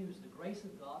 the good news, the grace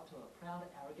of God to a proud,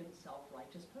 arrogant,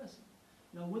 self-righteous person.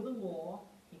 No, with the law,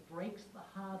 he breaks the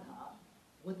hard heart.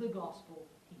 With the gospel,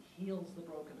 he heals the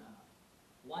broken heart.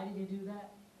 Why did he do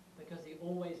that? Because he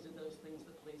always did those things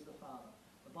that please the Father.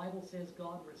 The Bible says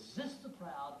God resists the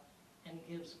proud and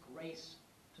gives grace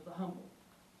to the humble.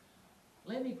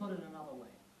 Let me put it another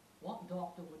way. What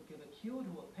doctor would give a cure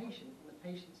to a patient when the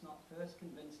patient's not first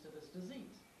convinced of his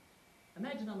disease?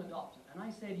 Imagine I'm a doctor, and I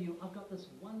say to you, I've got this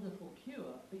wonderful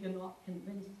cure, but you're not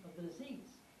convinced of the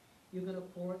disease. You're going to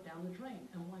pour it down the drain,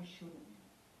 and why shouldn't you?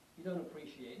 You don't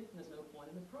appreciate it, and there's no point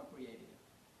in appropriating it.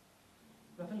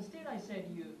 But if instead I say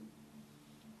to you,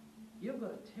 you've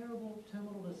got a terrible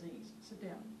terminal disease, sit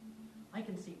down. I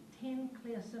can see 10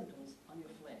 clear symptoms on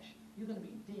your flesh. You're going to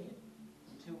be dead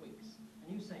in 2 weeks.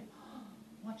 And you say, oh,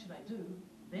 what should I do?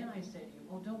 Then I say to you,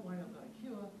 oh, don't worry, I've got a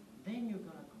cure. Then you're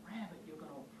going to grab it, you're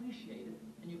going to appreciate it,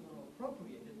 and you're going to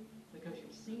appropriate it because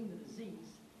you've seen the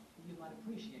disease and you might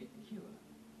appreciate the cure.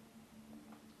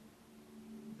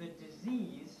 The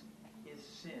disease is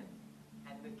sin,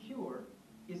 and the cure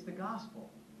is the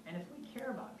gospel. And if we care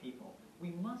about people,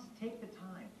 we must take the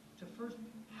time to first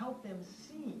help them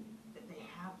see that they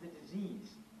have the disease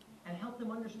and help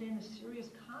them understand the serious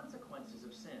consequences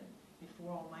of sin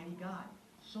before Almighty God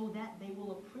so that they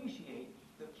will appreciate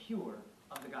the cure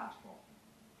of the gospel.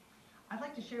 I'd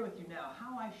like to share with you now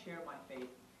how I share my faith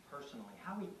personally,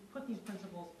 how we put these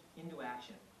principles into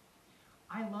action.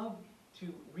 I love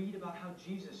to read about how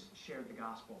Jesus shared the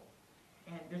gospel.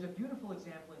 And there's a beautiful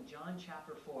example in John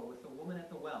chapter 4 with the woman at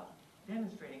the well,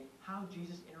 demonstrating how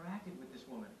Jesus interacted with this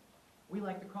woman. We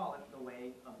like to call it the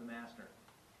way of the master.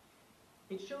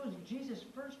 It shows Jesus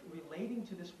first relating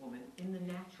to this woman in the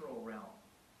natural realm,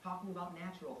 talking about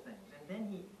natural things. And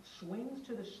then he swings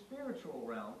to the spiritual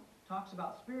realm, talks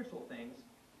about spiritual things.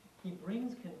 He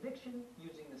brings conviction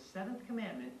using the seventh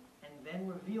commandment, and then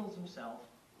reveals himself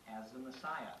as the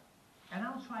Messiah. And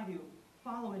I'll try to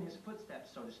follow in his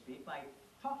footsteps, so to speak, by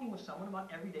talking with someone about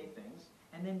everyday things,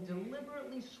 and then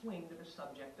deliberately swing to the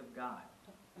subject of God.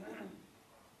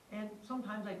 And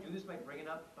sometimes I do this by bringing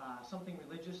up something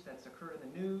religious that's occurred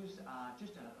in the news,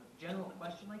 just a general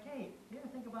question like, hey, you ever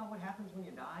think about what happens when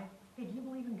you die? Hey, do you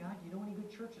believe in God? Do you know any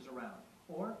good churches around?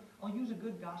 Or I'll use a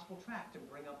good gospel tract to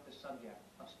bring up the subject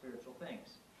of spiritual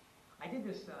things. I did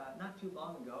this not too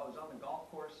long ago. I was on the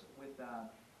golf course with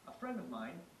a friend of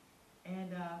mine,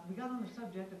 and we got on the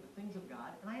subject of the things of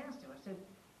God, and I asked him, I said,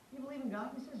 you believe in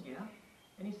God? And he says, yeah.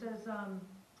 And he says,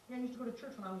 yeah, I used to go to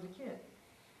church when I was a kid.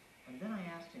 And then I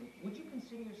asked him, would you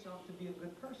consider yourself to be a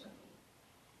good person?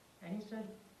 And he said,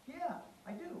 yeah,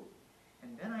 I do.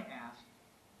 And then I asked,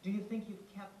 do you think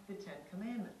you've kept the 10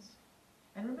 Commandments?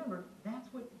 And remember,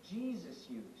 that's what Jesus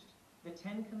used, the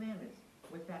 10 Commandments,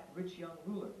 with that rich young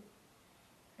ruler.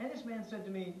 And this man said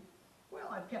to me, well,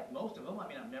 I've kept most of them. I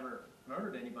mean, I've never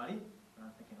murdered anybody. And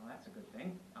I'm thinking, well, that's a good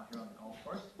thing out here on the golf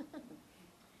course.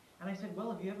 And I said,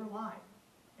 well, have you ever lied?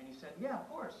 And he said, yeah, of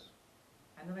course.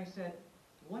 And then I said,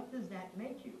 what does that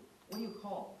make you? What do you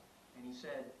call? And he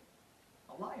said,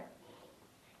 a liar.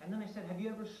 And then I said, have you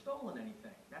ever stolen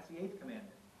anything? That's the 8th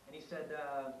commandment. And he said,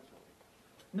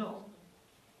 no.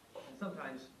 And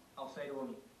sometimes I'll say to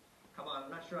him, come on,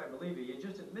 I'm not sure I believe you. You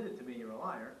just admitted to me you're a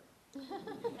liar. And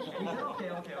he said, okay.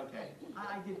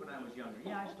 I did when I was younger.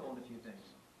 Yeah, I stole a few things.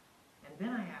 And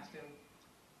then I asked him,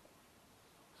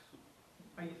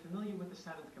 are you familiar with the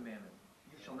 7th commandment?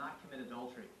 You shall not commit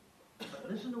adultery.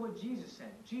 But listen to what Jesus said.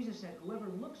 Jesus said, whoever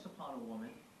looks upon a woman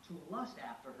to lust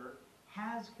after her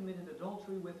has committed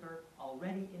adultery with her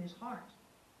already in his heart.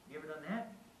 You ever done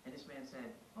that? And this man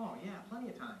said, oh yeah, plenty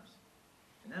of times.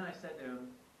 And then I said to him,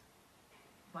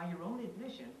 by your own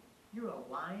admission, you're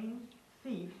a lying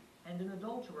thief and an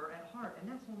adulterer at heart. And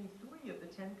that's only 3 of the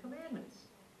 10 commandments.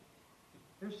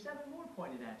 There's 7 more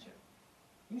pointed at you.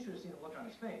 You should have seen the look on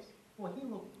his face. Boy, he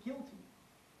looked guilty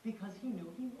because he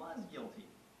knew he was guilty.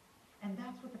 And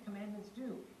that's what the commandments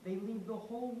do. They leave the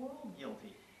whole world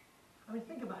guilty. I mean,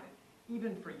 think about it.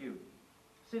 Even for you,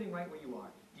 sitting right where you are,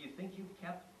 do you think you've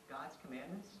kept God's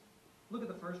commandments? Look at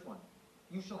the first one.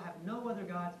 You shall have no other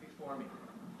gods before me.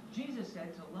 Jesus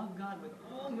said to love God with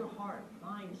all your heart,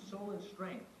 mind, soul, and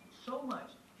strength, so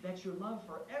much that your love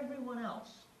for everyone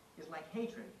else is like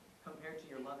hatred compared to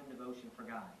your love and devotion for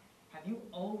God. Have you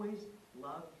always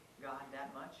loved God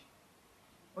that much?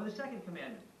 Or the second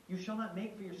commandment, you shall not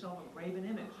make for yourself a graven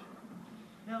image.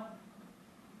 Now,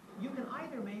 you can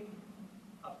either make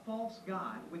a false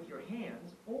god with your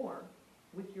hands or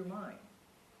with your mind.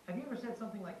 Have you ever said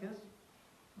something like this?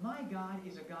 My God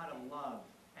is a God of love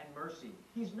and mercy.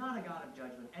 He's not a God of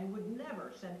judgment and would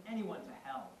never send anyone to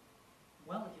hell.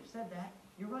 Well, if you've said that,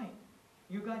 you're right.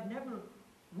 Your God never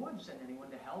would send anyone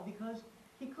to hell because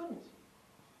he couldn't.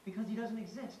 Because he doesn't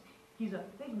exist. He's a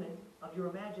figment of your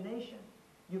imagination.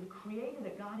 You've created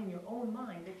a God in your own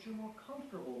mind that you're more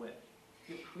comfortable with.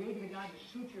 You've created a God to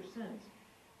suit your sins.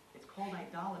 It's called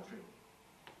idolatry.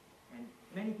 And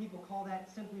many people call that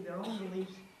simply their own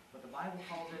beliefs, but the Bible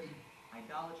calls it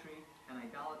idolatry, and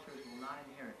idolaters will not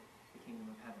inherit the kingdom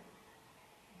of heaven.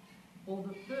 Or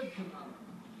the third commandment,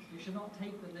 you should not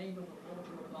take the name of the Lord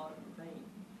your God in vain.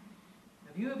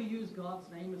 Have you ever used God's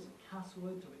name as a cuss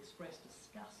word to express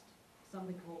disgust?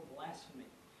 Something called blasphemy.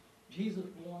 Jesus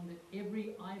warned that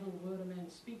every idle word a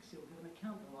man speaks, he'll give an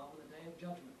account thereof on the day of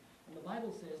judgment. And the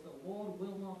Bible says the Lord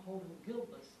will not hold him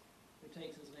guiltless who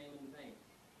takes his name in vain.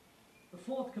 The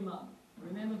fourth commandment,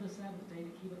 remember the Sabbath day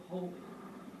to keep it holy.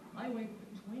 I went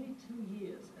for 22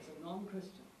 years as a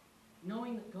non-Christian,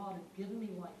 knowing that God had given me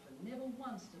life, and never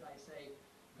once did I say,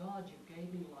 God, you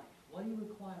gave me life. What do you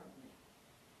require of me?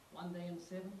 One day in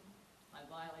 7, I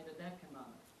violated that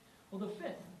commandment. Or the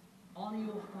fifth, honor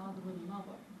your father and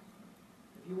mother.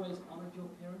 Have you always honored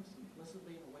your parents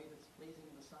implicitly in a way that's pleasing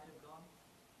in the sight of God?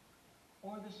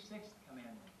 Or the sixth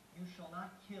commandment, you shall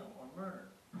not kill or murder.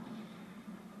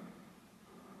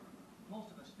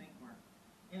 Most of us think we're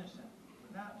innocent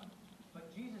with that one.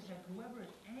 But Jesus said, whoever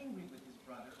is angry with his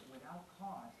brother without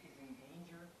cause is in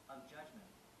danger of judgment.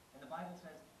 And the Bible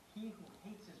says, he who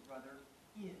hates his brother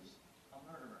is a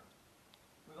murderer.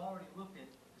 We've already looked at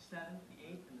the 7th,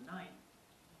 the 8th, and the 9th.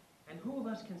 And who of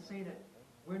us can say that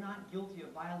we're not guilty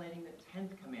of violating the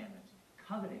 10th commandment,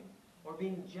 coveting, or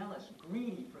being jealous,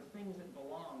 greedy for things that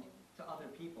belong to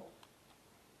other people?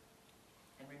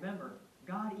 And remember,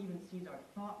 God even sees our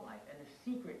thought life and the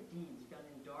secret deeds done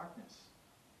in darkness.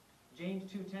 James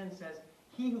 2:10 says,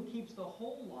 he who keeps the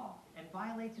whole law and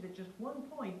violates it at just one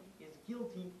point is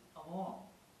guilty of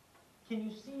all. Can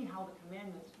you see how the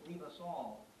commandments leave us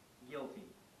all guilty?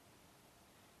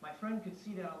 My friend could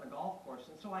see that on the golf course,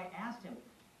 and so I asked him,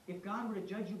 if God were to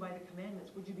judge you by the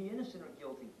commandments, would you be innocent or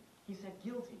guilty? He said,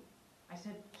 guilty. I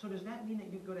said, so does that mean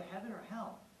that you'd go to heaven or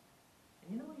hell?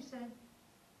 And you know what he said?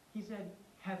 He said,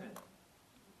 heaven.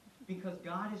 Because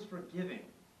God is forgiving.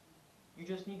 You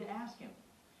just need to ask him.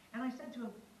 And I said to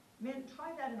him, man,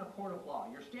 try that in a court of law.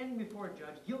 You're standing before a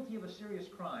judge guilty of a serious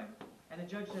crime, and the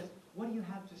judge says, what do you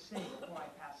have to say before I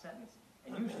pass sentence?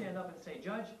 And you stand up and say,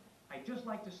 Judge, I'd just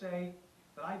like to say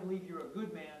that I believe you're a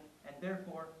good man, and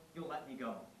therefore you'll let me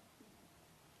go.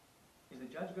 Is the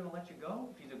judge going to let you go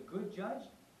if he's a good judge?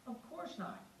 Of course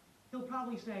not. He'll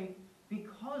probably say,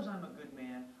 because I'm a good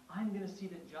man, I'm going to see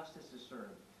that justice is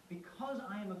served. Because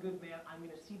I am a good man, I'm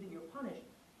going to see that you're punished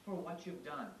for what you've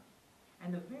done.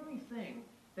 And the very thing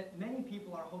that many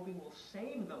people are hoping will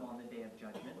save them on the day of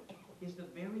judgment is the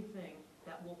very thing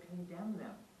that will condemn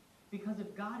them. Because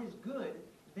if God is good,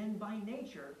 then by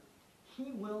nature,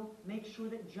 he will make sure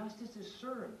that justice is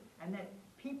served and that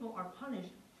people are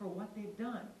punished for what they've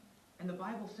done. And the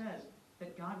Bible says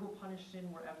that God will punish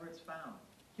sin wherever it's found.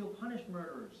 He'll punish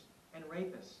murderers and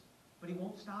rapists, but he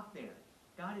won't stop there.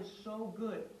 God is so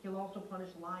good, he'll also punish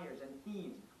liars and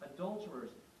thieves, adulterers,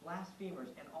 blasphemers,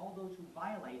 and all those who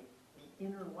violate the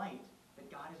inner light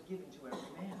that God has given to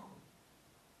every man.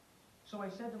 So I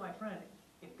said to my friend,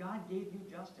 if God gave you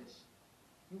justice,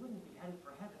 you wouldn't be headed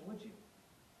for heaven, would you?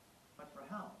 But for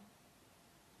hell.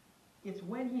 It's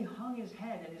when he hung his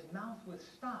head and his mouth was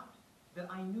stopped that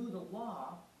I knew the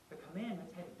law, the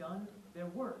commandments, had done their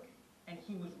work, and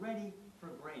he was ready for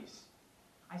grace.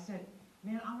 I said,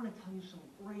 man, I want to tell you some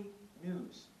great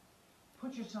news.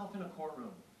 Put yourself in a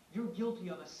courtroom. You're guilty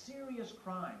of a serious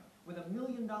crime with $1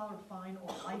 million fine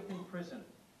or life in prison.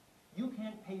 You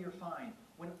can't pay your fine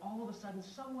when all of a sudden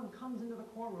someone comes into the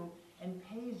courtroom and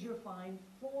pays your fine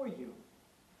for you.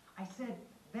 I said,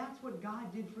 that's what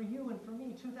God did for you and for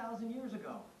me 2,000 years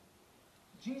ago.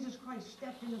 Jesus Christ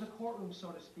stepped into the courtroom,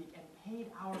 so to speak, and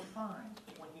paid our fine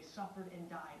when he suffered and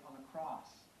died on the cross.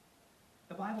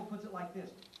 The Bible puts it like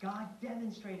this: God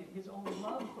demonstrated his own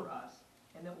love for us,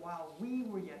 and that while we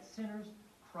were yet sinners,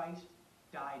 Christ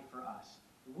died for us.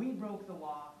 We broke the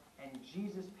law, and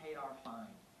Jesus paid our fine.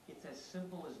 It's as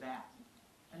simple as that.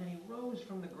 And then he rose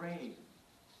from the grave,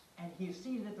 and he is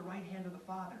seated at the right hand of the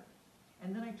Father.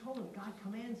 And then I told him, God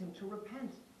commands him to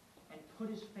repent and put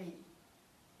his faith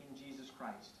in Jesus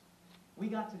Christ. We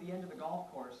got to the end of the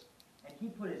golf course, and he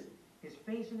put his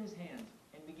face in his hands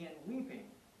and began weeping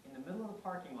in the middle of the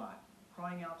parking lot,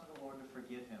 crying out to the Lord to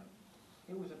forgive him.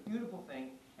 It was a beautiful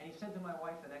thing, and he said to my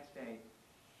wife the next day,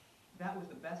 that was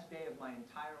the best day of my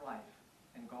entire life,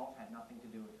 and golf had nothing to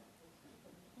do with it.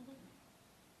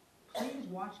 Please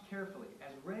watch carefully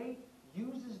as Ray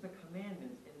uses the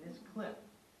commandments in this clip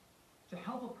to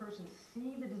help a person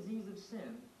see the disease of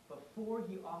sin before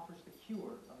he offers the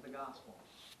cure of the gospel.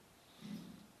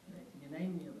 Okay, can you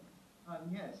name any of them?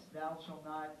 Yes, thou shalt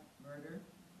not murder,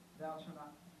 thou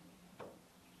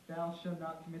shalt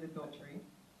not commit adultery,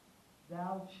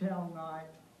 thou shalt not,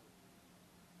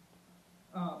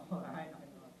 hold on, I know.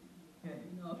 Okay.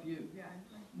 You know a few. Yeah.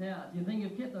 Now, do you think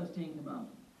you've kept those 10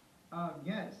 commandments?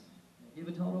 Yes. Have you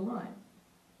ever told a lie?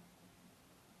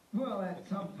 Well, at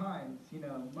some times,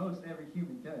 most every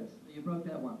human does. So you broke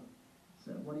that one.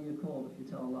 So what are you called if you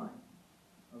tell a lie?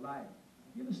 A liar.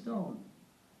 Have you ever stolen?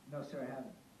 No, sir, I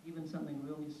haven't. Even something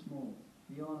really small.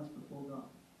 Be honest before God.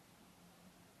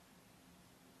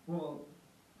 Well,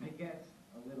 I guess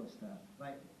a little stuff.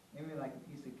 Maybe like a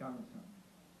piece of gum or something.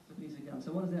 It's a piece of gum.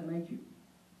 So what does that make you?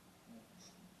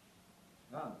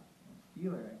 Oh, a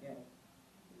stealer, I guess.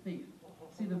 Thief.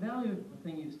 See, the value of the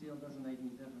thing you steal doesn't make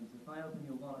any difference. If I open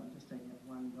your wallet and just take out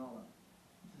 $1,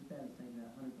 it's as bad as taking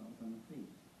out $100 on the thief.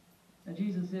 Now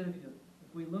Jesus said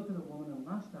if we look at a woman and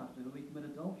lust after her, we commit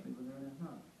adultery with her in our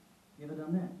heart. You ever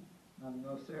done that?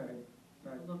 No, sir.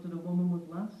 Ever looked at a woman with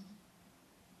lust?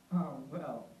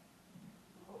 Well,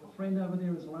 Your friend over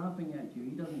there is laughing at you.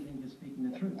 He doesn't think you're speaking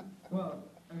the truth. well,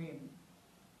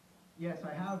 yes,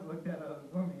 I have looked at a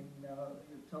woman,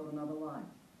 You've told another lie.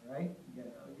 right? Yeah.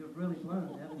 You've really blown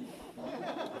it, haven't you?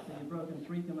 So you've broken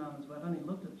 3 commandments. Well, I've only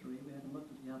looked at 3. We haven't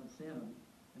looked at the other 7.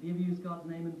 Have you ever used God's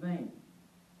name in vain?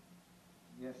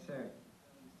 Yes, sir.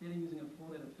 Instead of using a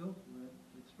 4-letter filter word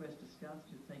to express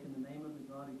disgust, you've taken the name of the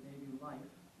God who gave you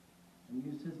life and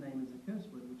used his name as a curse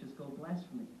word, which is called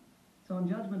blasphemy. So on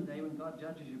Judgment Day, when God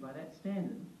judges you by that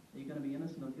standard, are you going to be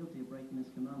innocent or guilty of breaking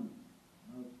his commandment?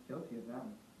 I'm guilty of that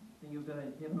one. Think you'll go to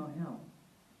heaven or hell?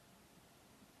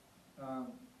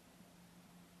 Well,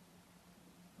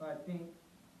 I think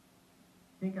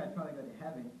I'd probably go to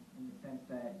heaven in the sense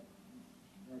that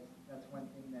that's one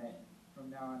thing that from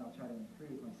now on I'll try to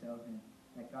improve myself and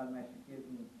that God might forgive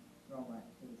me for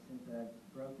for the sins that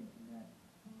I've broken from that.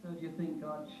 So do you think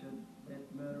God should let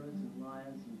murderers and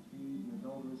liars and thieves and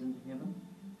adulterers into heaven?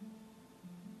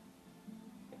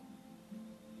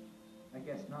 I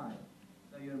guess not.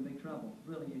 So you're in big trouble.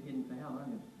 Really, you're heading for hell,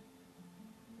 aren't you?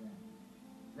 Yeah.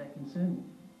 Does that concern you?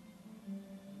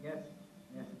 Yes,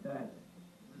 it does.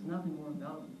 There's nothing more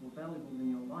valuable than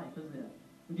your life, is there?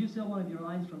 Would you sell one of your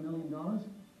eyes for $1 million?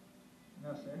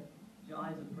 No, sir. Your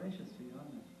eyes are precious to you,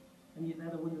 aren't they? And yet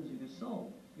they're the windows of your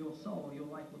soul. Your soul, your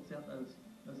life looks out those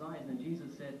eyes. And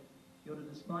Jesus said, you're to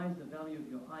despise the value of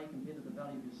your eye compared to the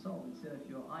value of your soul. He said, if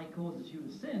your eye causes you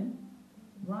to sin,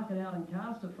 pluck it out and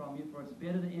cast it from you, for it's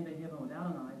better to enter heaven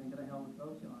without an eye than go to hell with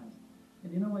both your eyes. And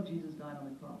do you know why Jesus died on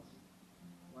the cross?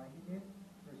 Why he did?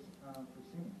 For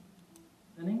sinning.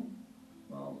 Sinning?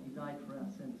 Well, he died for our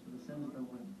sins, for the sins of the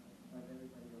world. Like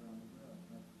everybody around the world.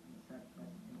 Like he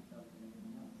sacrificed himself and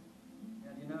everything else.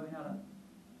 Now, do you know how to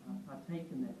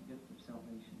partake in that gift of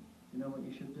salvation? Do you know what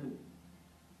you should do?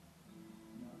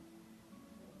 No.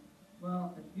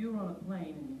 Well, if you were on a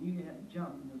plane and you knew you had to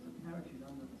jump and there was a parachute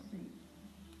under the seat,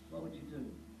 what would you do?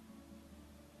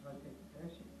 I'd take the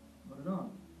parachute. Put it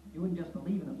on. You wouldn't just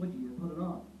believe in it, would you? You'd put it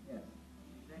on. Yes.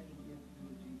 Exactly what you have to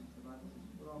do with Jesus. The Bible says,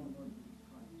 put on the Lord Jesus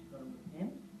Christ. You've got to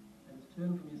repent, that is,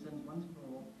 turn from your sins once for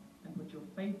all, and put your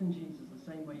faith in Jesus the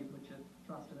same way you put your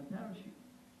trust in a parachute.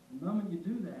 The moment you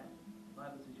do that, the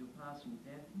Bible says you'll pass from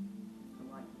death to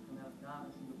life. You'll come out of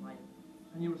darkness into light.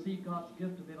 And you'll receive God's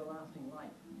gift of everlasting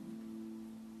life.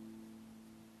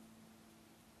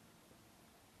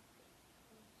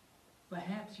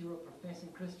 Perhaps you're a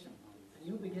professing Christian, and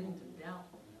you're beginning to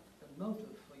doubt the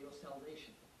motive for your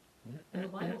salvation. And the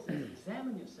Bible says,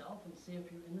 examine yourself and see if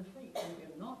you're in the faith. And if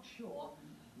you're not sure,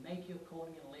 make your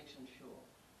calling and election sure.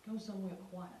 Go somewhere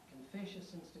quiet, confess your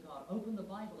sins to God, open the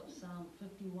Bible at Psalm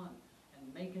 51,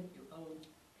 and make it your own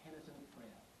penitent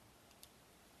prayer.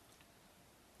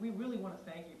 We really want to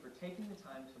thank you for taking the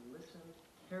time to listen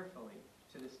carefully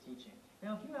to this teaching.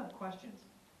 Now, if you have questions,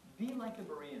 be like the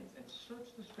Bereans and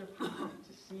search the scriptures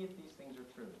to see if these things are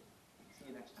true. See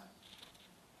you next time.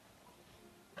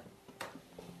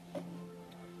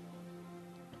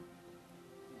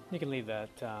 You can leave that,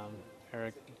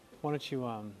 Eric. Why don't you,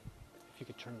 if you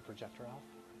could turn the projector off?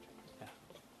 Yeah.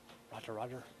 Roger,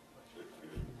 Roger.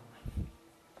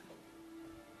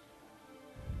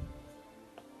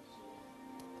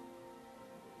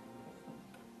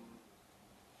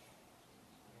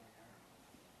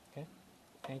 Okay,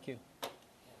 thank you.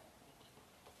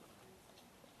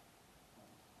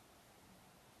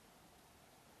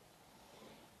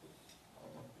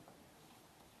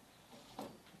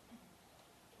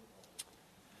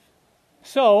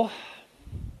 So,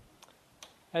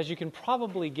 as you can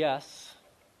probably guess,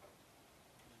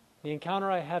 the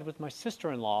encounter I had with my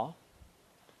sister-in-law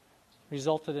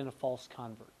resulted in a false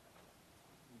convert.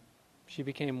 She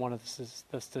became one of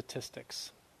the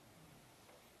statistics.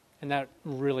 And that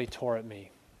really tore at me.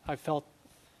 I felt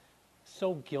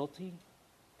so guilty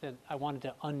that I wanted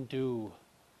to undo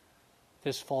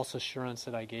this false assurance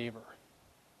that I gave her.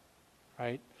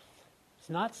 Right? It's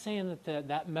not saying that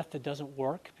that method doesn't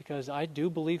work, because I do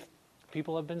believe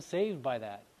people have been saved by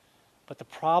that. But the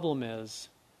problem is,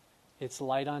 it's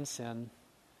light on sin,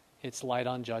 it's light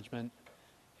on judgment,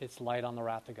 it's light on the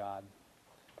wrath of God.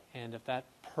 And if that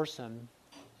person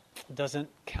doesn't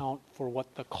count for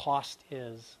what the cost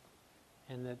is,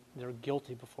 and that they're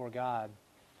guilty before God,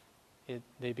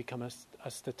 they become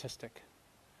a statistic.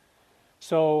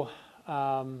 So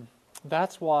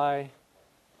that's why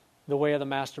the Way of the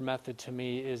Master method, to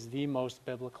me, is the most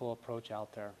biblical approach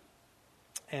out there.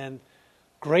 And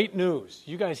great news.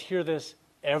 You guys hear this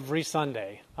every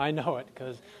Sunday. I know it,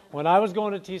 because when I was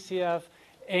going to TCF,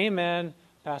 amen,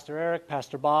 Pastor Eric,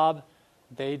 Pastor Bob,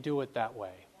 they do it that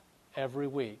way every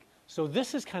week. So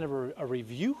this is kind of a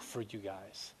review for you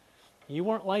guys. You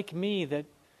weren't like me that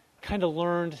kind of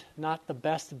learned not the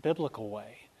best biblical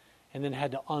way and then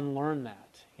had to unlearn that.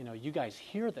 You guys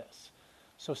hear this.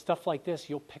 So stuff like this,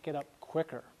 you'll pick it up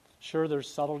quicker. Sure, there's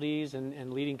subtleties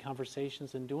and leading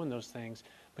conversations and doing those things,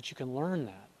 but you can learn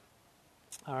that.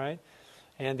 All right?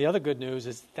 And the other good news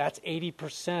is that's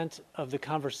 80% of the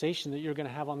conversation that you're going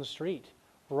to have on the street.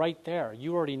 Right there.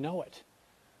 You already know it.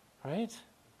 Right?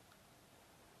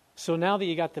 So now that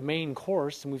you got the main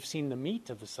course and we've seen the meat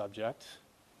of the subject,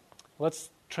 let's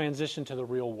transition to the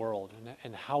real world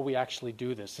and how we actually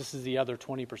do this. This is the other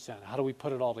 20%. How do we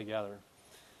put it all together?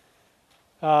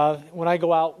 When I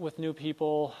go out with new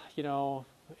people,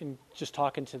 and just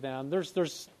talking to them,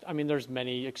 there's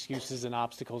many excuses and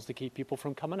obstacles to keep people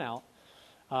from coming out.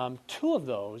 Two of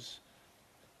those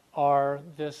are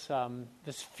this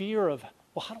fear of,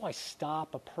 well, how do I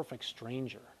stop a perfect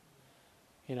stranger,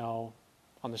 on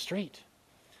the street?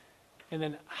 And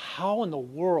then how in the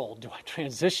world do I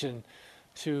transition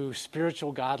to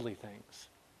spiritual godly things?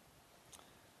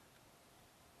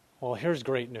 Well, here's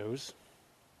great news.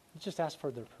 You just ask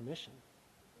for their permission.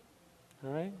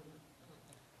 All right?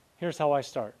 Here's how I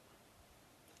start.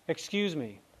 Excuse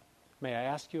me, may I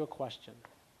ask you a question?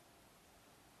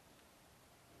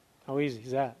 How easy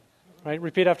is that? Right?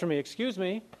 Repeat after me. Excuse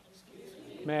me,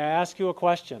 may I ask you a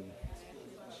question?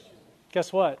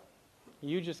 Guess what?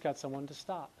 You just got someone to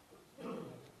stop.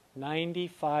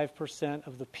 95%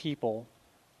 of the people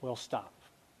will stop.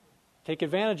 Take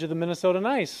advantage of the Minnesota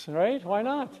nice, right? Why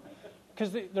not?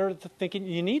 Because they're thinking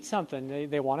you need something.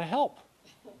 They want to help.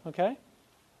 Okay?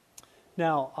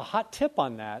 Now, a hot tip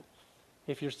on that,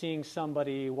 if you're seeing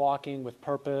somebody walking with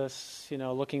purpose,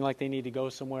 looking like they need to go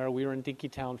somewhere. We were in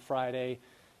Dinkytown Friday.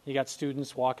 You got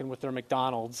students walking with their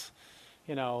McDonald's.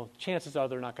 Chances are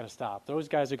they're not going to stop. Those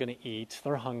guys are going to eat.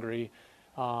 They're hungry.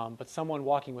 But someone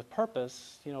walking with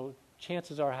purpose,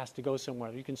 chances are has to go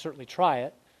somewhere. You can certainly try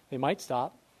it. They might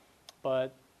stop.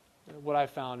 But what I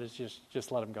found is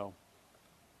just let them go.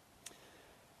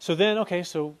 So then, okay,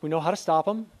 so we know how to stop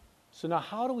them. So now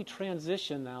how do we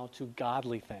transition now to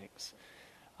godly things?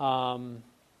 The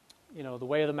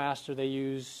Way of the Master, they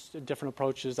use different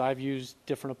approaches. I've used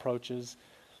different approaches.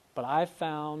 But I've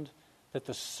found that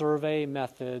the survey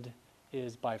method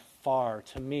is by far,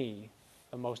 to me,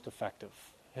 the most effective.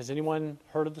 Has anyone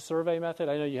heard of the survey method?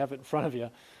 I know you have it in front of you.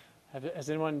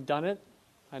 Has anyone done it?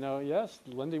 I know, yes,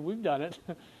 Lindy, we've done it.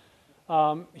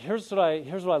 Here's what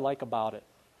I like about it.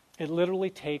 It literally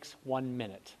takes 1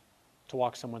 minute to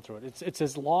walk someone through it. It's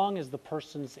as long as the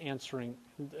person's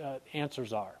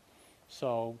answers are.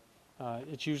 So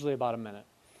it's usually about a minute.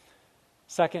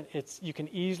 Second, you can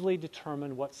easily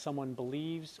determine what someone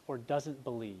believes or doesn't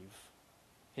believe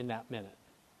in that minute.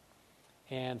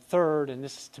 And third, and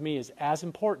this to me is as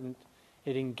important,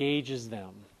 it engages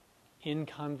them in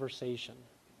conversation.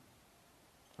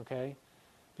 Okay?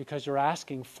 Because you're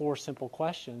asking 4 simple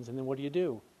questions, and then what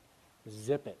do?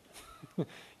 Zip it.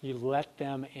 You let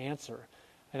them answer.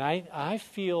 And I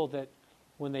feel that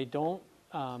when they don't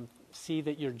see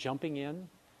that you're jumping in,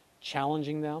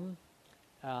 challenging them,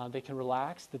 they can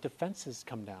relax, the defenses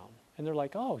come down. And they're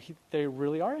like, they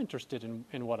really are interested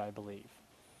in what I believe.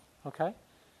 Okay?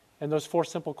 And those 4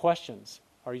 simple questions.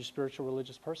 Are you a spiritual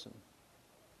religious person?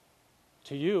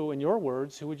 To you, in your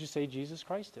words, who would you say Jesus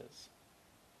Christ is?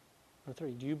 Number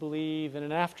 3, do you believe in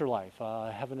an afterlife,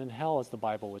 heaven and hell, as the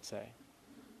Bible would say?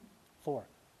 4,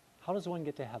 how does one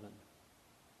get to heaven?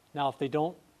 Now, if they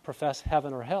don't profess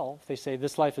heaven or hell, if they say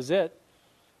this life is it,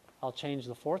 I'll change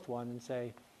the fourth one and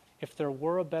say, if there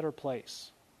were a better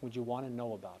place, would you want to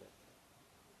know about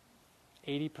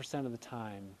it? 80% of the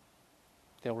time,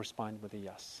 they'll respond with a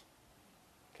yes.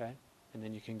 Okay? And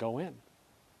then you can go in,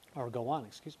 or go on,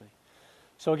 excuse me.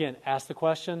 So again, ask the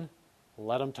question,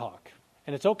 let them talk.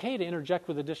 And it's okay to interject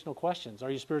with additional questions.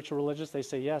 Are you spiritual religious? They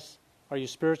say yes. Are you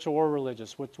spiritual or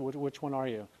religious? Which one are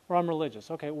you? Or I'm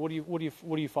religious. Okay, what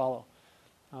do you follow?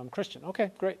 Christian.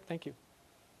 Okay, great, thank you.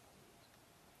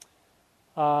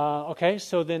 Okay,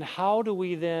 so then how do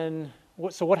we then?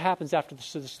 So what happens after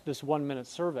this 1 minute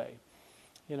survey?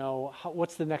 You know,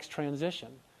 what's the next transition?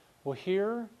 Well,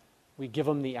 here we give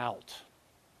them the out.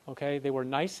 Okay, they were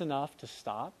nice enough to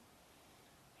stop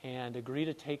and agree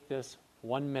to take this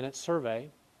 1 minute survey.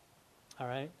 All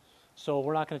right. So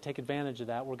we're not going to take advantage of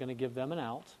that. We're going to give them an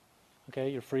out. Okay,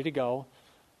 you're free to go,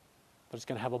 but it's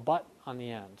going to have a but on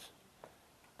the end.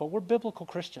 But we're biblical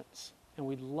Christians, and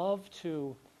we'd love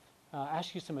to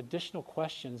ask you some additional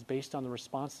questions based on the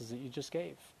responses that you just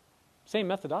gave. Same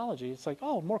methodology. It's like,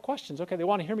 oh, more questions. Okay, they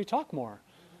want to hear me talk more.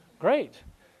 Great.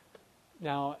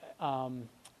 Now,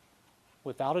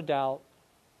 without a doubt,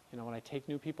 you know, when I take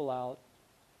new people out,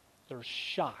 they're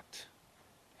shocked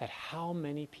at how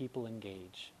many people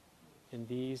engage in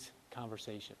these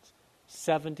conversations.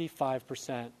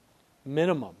 75%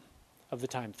 minimum of the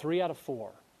time, 3 out of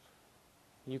 4,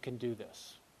 you can do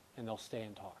this, and they'll stay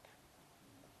and talk.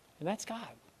 And that's God.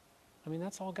 I mean,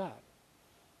 that's all God.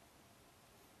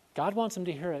 God wants them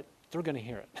to hear it, they're going to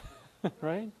hear it,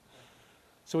 right?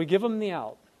 So we give them the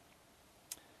out.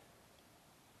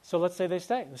 So let's say they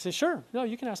stay. They say, sure, no,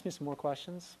 you can ask me some more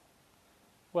questions.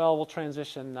 Well, we'll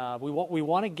transition. We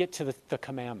want to get to the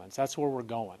commandments. That's where we're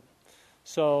going.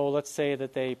 So let's say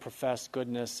that they profess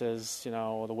goodness as, you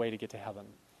know, the way to get to heaven.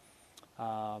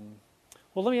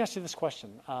 Well, let me ask you this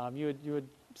question. You had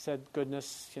said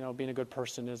goodness, you know, being a good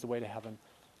person is the way to heaven.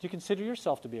 Do you consider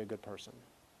yourself to be a good person?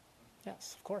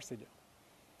 Yes, of course they do.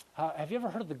 Have you ever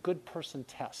heard of the good person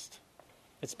test?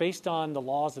 It's based on the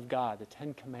laws of God, the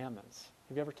 10 Commandments.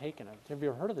 Have you ever taken it? Have you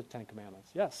ever heard of the 10 Commandments?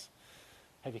 Yes.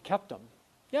 Have you kept them?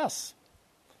 Yes.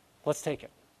 Let's take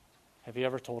it. Have you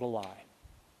ever told a lie?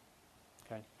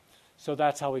 Okay. So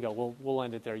that's how we go. We'll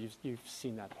end it there. You've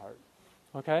seen that part.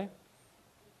 Okay?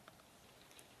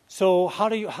 So how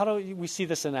do we see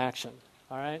this in action?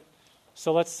 All right?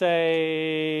 So let's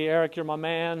say, Eric, you're my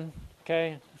man.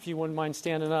 Okay? If you wouldn't mind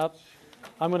standing up.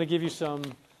 I'm going to give you some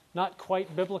not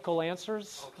quite biblical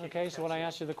answers. Okay? So when I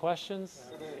ask you the questions,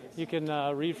 you can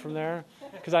read from there.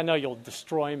 Because I know you'll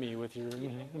destroy me with your,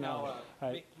 you know.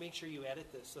 Right. Make sure you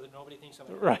edit this so that nobody thinks I'm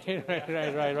right.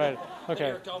 Okay.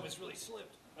 Eric Thomas really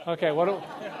slipped. Okay.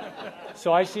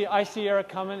 So I see Eric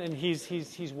coming, and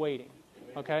he's waiting.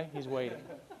 Okay, he's waiting.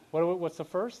 What's the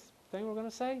first thing we're going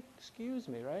to say? Excuse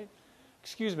me, right?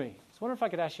 Excuse me. I was wondering if I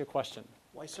could ask you a question.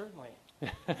 Why, certainly.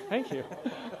 Thank you.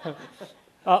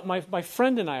 My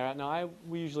friend and I,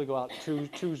 we usually go out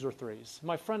twos or threes.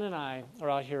 My friend and I are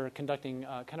out here conducting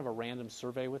kind of a random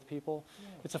survey with people. Yeah.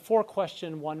 It's a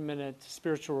 4-question, 1 minute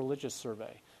spiritual religious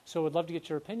survey. So I'd love to get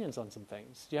your opinions on some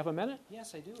things. Do you have a minute?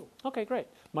 Yes, I do. Okay, great.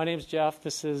 My name's Jeff.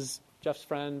 This is Jeff's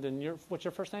friend. And what's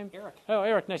your first name? Eric. Oh,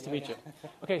 Eric. Nice to meet you.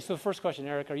 Okay, so the first question,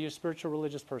 Eric, are you a spiritual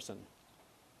religious person?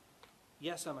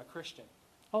 Yes, I'm a Christian.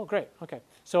 Oh, great. Okay.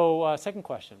 So second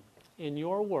question. In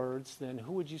your words, then,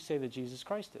 who would you say that Jesus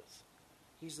Christ is?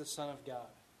 He's the Son of God.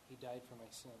 He died for my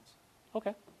sins.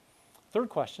 Okay. Third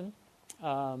question.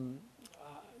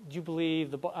 Do you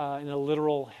believe in a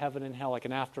literal heaven and hell, like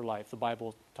an afterlife? The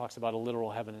Bible talks about a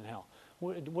literal heaven and hell.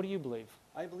 What do you believe?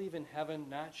 I believe in heaven,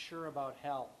 not sure about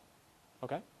hell.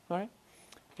 Okay. All right.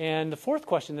 And the fourth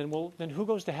question, then who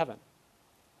goes to heaven?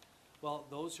 Well,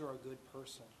 those who are a good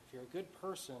person. If you're a good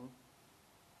person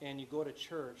and you go to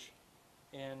church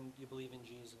and you believe in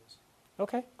Jesus.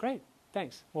 Okay, great.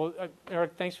 Thanks. Well,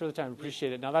 Eric, thanks for the time.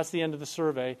 Appreciate it. Now, that's the end of the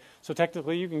survey, so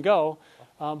technically you can go.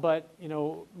 But, you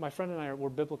know, my friend and I we're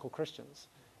biblical Christians,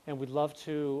 and we'd love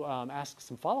to ask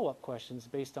some follow-up questions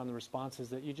based on the responses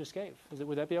that you just gave.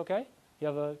 Would that be okay? You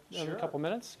have a couple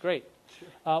minutes? Great.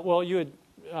 Sure. Well, you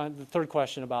had the third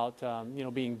question about,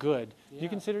 being good. Yeah. Do you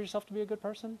consider yourself to be a good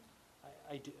person?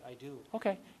 I do.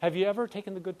 Okay. Have you ever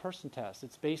taken the good person test?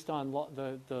 It's based on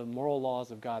the moral laws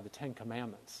of God, the 10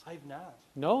 Commandments. I've not.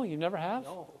 No? You never have?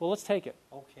 No. Well, let's take it.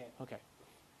 Okay. Have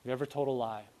you ever told a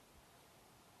lie?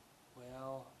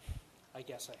 Well, I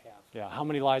guess I have. Yeah. How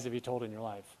many lies have you told in your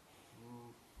life?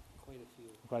 Quite a few.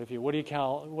 Quite a few. What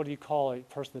do you call a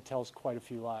person that tells quite a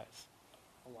few lies?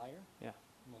 A liar? Yeah.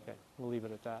 No. Okay. We'll leave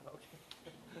it at that.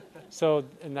 Okay. So,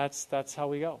 and that's how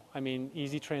we go. I mean,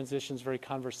 easy transitions, very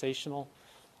conversational,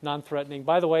 non-threatening.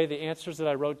 By the way, the answers that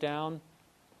I wrote down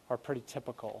are pretty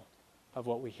typical of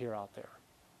what we hear out there.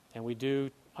 And we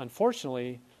do,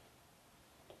 unfortunately,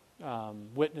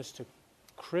 witness to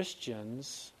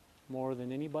Christians more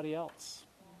than anybody else.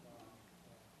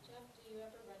 Jeff, do you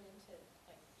ever run into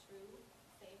true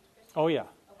saved Christians? Oh yeah,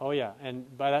 oh yeah.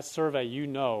 And by that survey,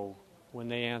 when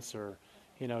they answer,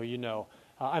 you know.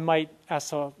 I might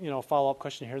ask a follow-up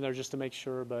question here and there just to make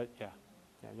sure, but yeah,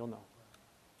 you'll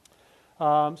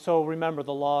know. So remember,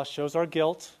 the law shows our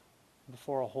guilt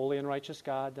before a holy and righteous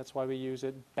God. That's why we use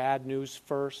it. Bad news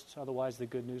first, otherwise the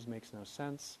good news makes no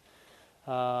sense.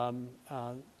 The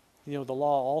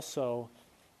law also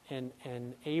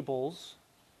enables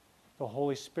the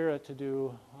Holy Spirit to do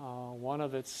one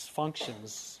of its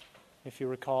functions. If you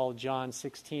recall John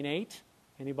 16:8,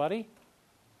 anybody?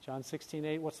 John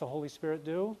 16:8, what's the Holy Spirit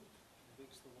do?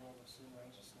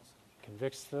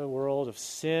 Convicts the world of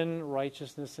sin,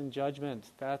 righteousness, and judgment.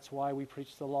 That's why we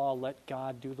preach the law. Let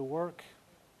God do the work.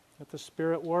 Let the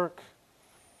Spirit work.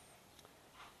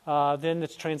 Then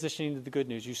it's transitioning to the good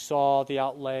news. You saw the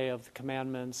outlay of the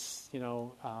commandments,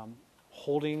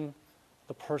 holding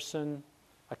the person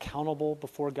accountable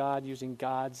before God using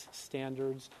God's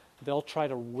standards. They'll try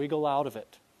to wiggle out of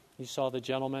it. You saw the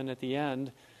gentleman at the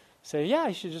end say, yeah,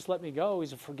 he should just let me go.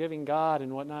 He's a forgiving God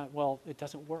and whatnot. Well, it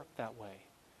doesn't work that way.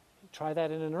 Try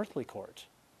that in an earthly court,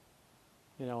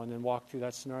 and then walk through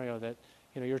that scenario that,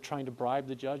 you're trying to bribe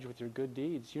the judge with your good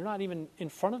deeds. You're not even in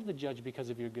front of the judge because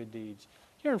of your good deeds.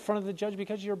 You're in front of the judge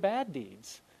because of your bad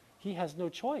deeds. He has no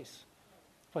choice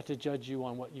but to judge you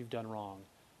on what you've done wrong.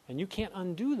 And you can't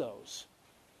undo those.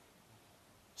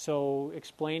 So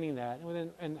explaining that,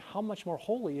 and how much more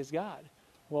holy is God?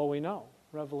 Well, we know,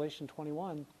 Revelation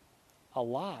 21, a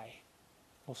lie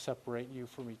will separate you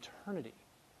from eternity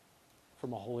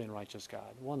from a holy and righteous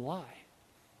God. One lie.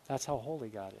 That's how holy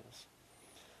God is.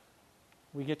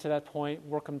 We get to that point,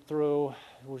 work them through,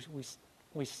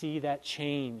 we see that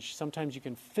change. Sometimes you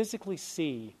can physically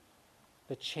see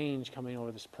the change coming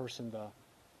over this person, the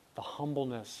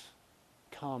humbleness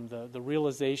come, the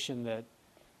realization that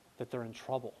they're in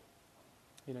trouble.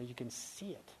 You can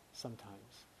see it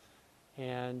sometimes.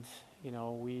 And,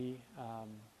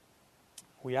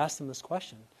 we ask them this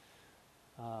question.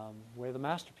 We're the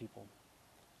master people.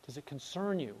 Does it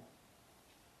concern you,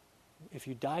 if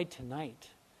you died tonight,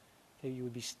 that you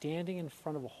would be standing in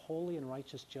front of a holy and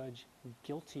righteous judge,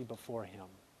 guilty before him,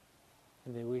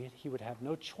 and that he would have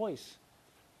no choice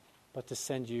but to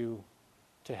send you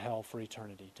to hell for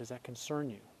eternity? Does that concern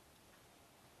you?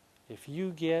 If you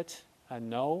get a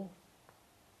no,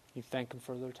 you thank them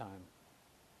for their time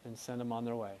and send them on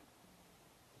their way.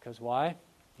 Because why?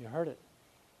 You heard it.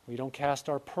 We don't cast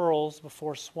our pearls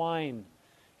before swine.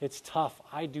 It's tough.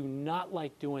 I do not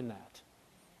like doing that.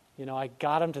 I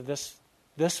got them to this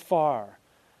far,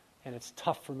 and it's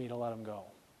tough for me to let them go.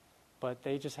 But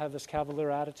they just have this cavalier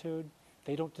attitude.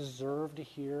 They don't deserve to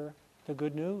hear the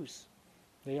good news.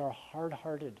 They are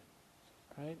hard-hearted,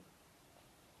 right?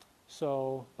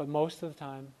 So, but most of the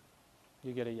time,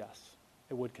 you get a yes.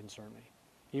 It would concern me.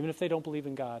 Even if they don't believe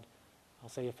in God, I'll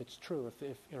say if it's true,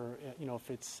 if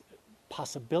it's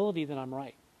possibility that I'm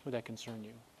right, would that concern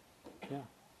you? Yeah.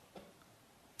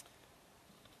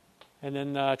 And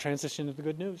then transition to the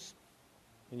good news.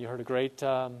 And you heard a great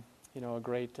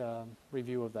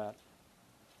review of that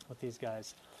with these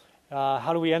guys.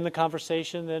 How do we end the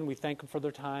conversation then? We thank them for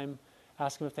their time,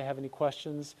 ask them if they have any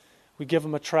questions. We give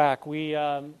them a track. We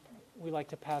like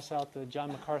to pass out the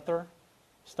John MacArthur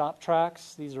stop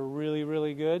tracks. These are really,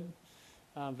 really good.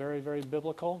 Very, very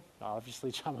biblical.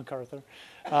 Obviously, John MacArthur.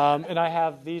 And I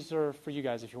have, these are for you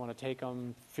guys. If you want to take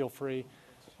them, feel free.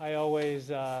 I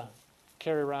always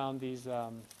carry around these,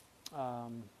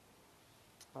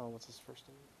 what's his first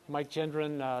name? Mike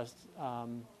Gendron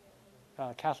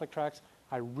Catholic tracts.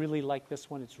 I really like this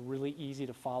one. It's really easy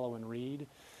to follow and read.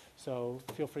 So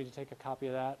feel free to take a copy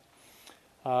of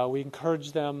that. We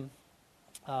encourage them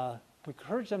to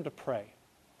pray.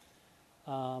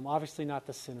 Obviously not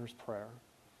the sinner's prayer.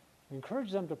 We encourage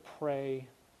them to pray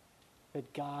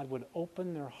that God would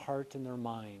open their heart and their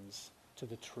minds to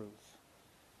the truth.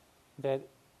 That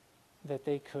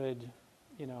they could,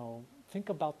 think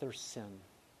about their sin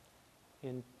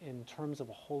in terms of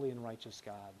a holy and righteous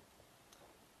God.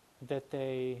 That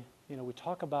they, we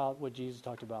talk about what Jesus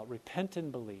talked about, repent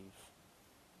and believe.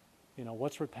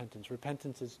 What's repentance?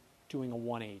 Repentance is doing a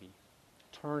 180,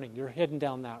 turning. You're heading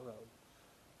down that road.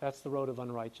 That's the road of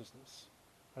unrighteousness,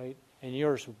 right? And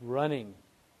you're running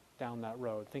down that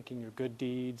road, thinking your good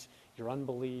deeds, your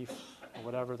unbelief, or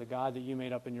whatever, the God that you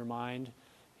made up in your mind,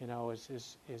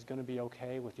 is going to be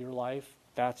okay with your life.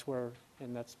 That's where,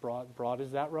 and that's broad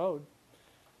is that road.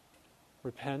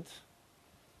 Repent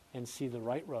and see the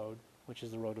right road, which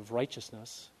is the road of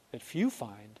righteousness that few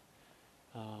find.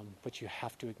 But you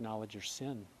have to acknowledge your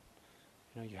sin.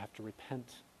 You have to repent.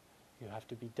 You have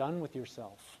to be done with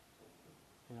yourself.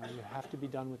 You have to be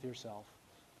done with yourself.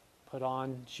 Put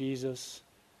on Jesus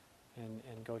and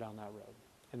go down that road.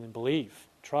 And then believe,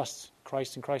 trust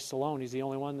Christ and Christ alone. He's the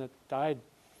only one that died,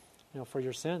 for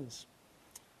your sins.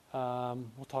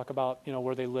 We'll talk about,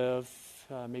 where they live,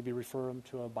 maybe refer them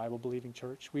to a Bible-believing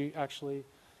church. We actually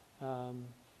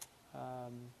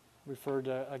referred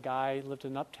a guy lived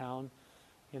in Uptown,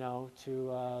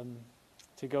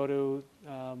 to go to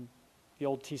the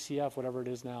old TCF, whatever it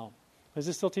is now. Is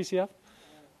it still TCF?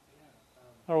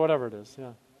 Or whatever it is,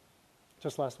 yeah.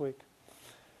 Just last week.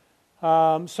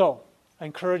 So, I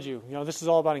encourage you. This is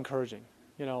all about encouraging.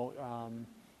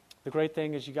 The great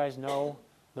thing is you guys know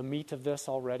the meat of this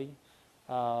already.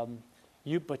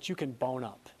 But you can bone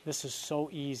up. This is so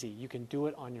easy. You can do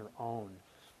it on your own.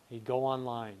 You go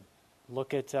online.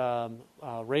 Look at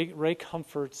Ray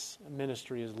Comfort's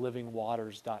ministry is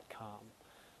livingwaters.com.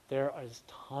 There is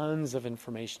tons of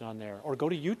information on there. Or go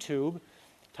to YouTube,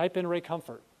 type in Ray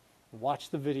Comfort, watch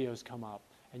the videos come up,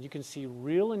 and you can see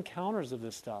real encounters of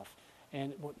this stuff.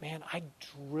 And man, I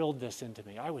drilled this into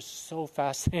me. I was so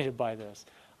fascinated by this.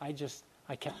 I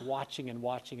kept watching and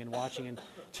watching and watching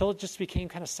until it just became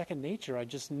kind of second nature. I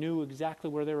just knew exactly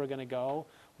where they were going to go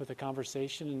with the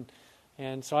conversation.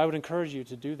 And so I would encourage you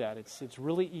to do that. It's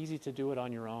really easy to do it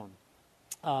on your own.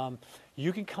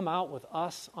 You can come out with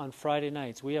us on Friday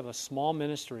nights. We have a small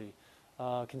ministry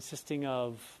consisting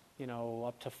of,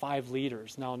 up to 5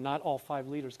 leaders. Now, not all 5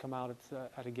 leaders come out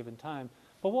at a given time,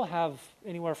 but we'll have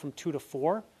anywhere from 2 to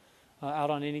 4 out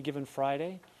on any given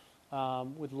Friday.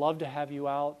 We'd love to have you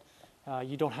out.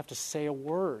 You don't have to say a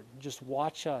word. Just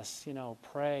watch us,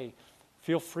 pray.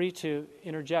 Feel free to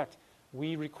interject.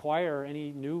 We require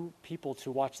any new people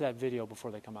to watch that video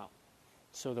before they come out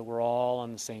so that we're all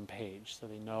on the same page, so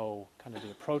they know kind of the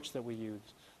approach that we use,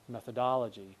 the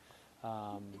methodology.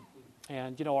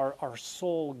 And, our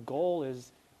sole goal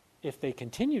is if they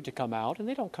continue to come out, and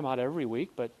they don't come out every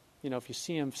week, but, if you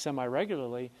see them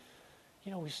semi-regularly,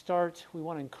 we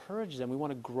want to encourage them. We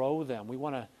want to grow them. We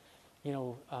want to,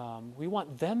 we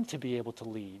want them to be able to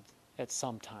lead at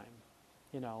some time.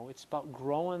 It's about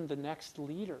growing the next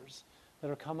leaders that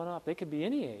are coming up. They could be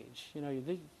any age.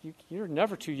 You're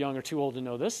never too young or too old to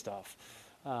know this stuff.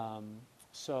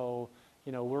 So,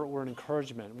 we're an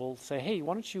encouragement. We'll say, hey,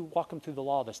 why don't you walk them through the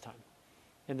law this time?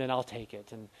 And then I'll take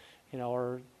it. And,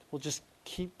 or we'll just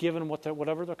keep giving them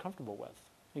whatever they're comfortable with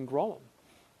and grow them.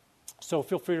 So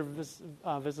feel free to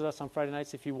visit us on Friday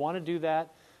nights. If you want to do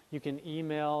that, you can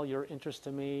email your interest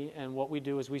to me. And what we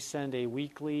do is we send a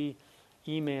weekly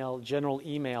general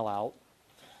email out.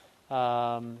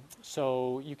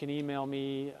 So you can email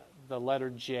me the letter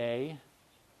J,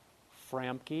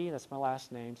 Framke, that's my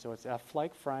last name, so it's F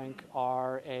like Frank,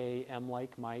 R-A-M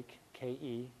like Mike,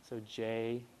 K-E, so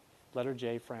J, letter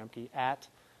J, Framke, at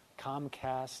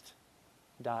Comcast.net.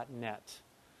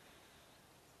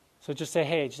 So just say,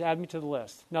 hey, just add me to the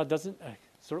list. Now, it doesn't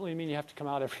certainly mean you have to come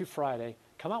out every Friday.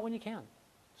 Come out when you can.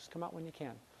 Just come out when you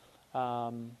can.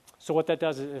 So what that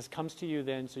does is comes to you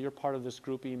then, so you're part of this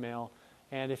group email.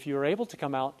 And if you're able to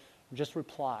come out, just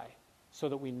reply so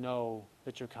that we know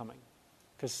that you're coming.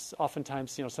 Because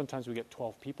oftentimes, sometimes we get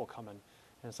 12 people coming.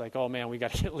 And it's like, oh, man, we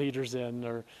got to get leaders in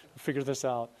or figure this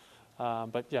out.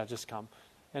 But, yeah, just come.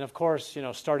 And, of course,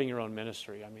 starting your own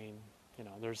ministry. I mean,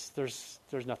 there's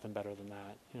nothing better than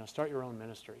that. Start your own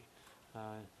ministry.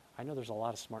 I know there's a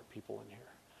lot of smart people in here.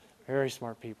 Very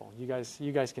smart people. You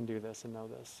guys can do this and know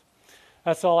this.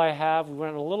 That's all I have. We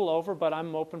went a little over, but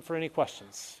I'm open for any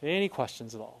questions. Any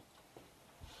questions at all?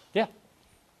 Yeah? I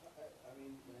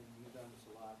mean, and you've done this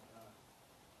a lot.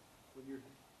 When you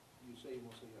say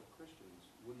mostly you have Christians,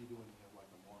 what do you do when you have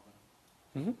like a Mormon?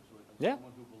 Mm-hmm. So Yeah.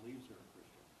 Someone who believes they're a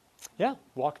Christian. Yeah,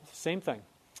 same thing.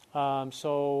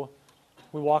 So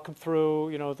we walk them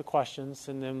through, the questions,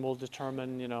 and then we'll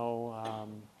determine,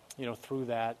 through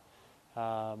that.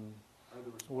 Are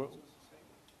the responses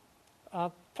the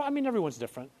same? Everyone's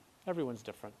different. Everyone's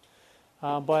different.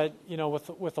 But,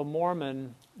 with a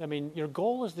Mormon, your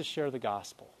goal is to share the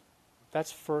gospel.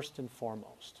 That's first and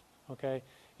foremost, okay?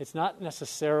 It's not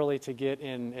necessarily to get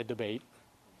in a debate,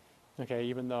 okay,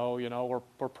 even though,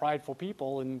 we're prideful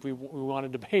people and we want to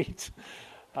debate.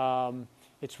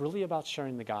 It's really about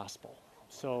sharing the gospel.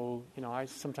 So, I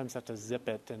sometimes have to zip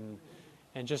it and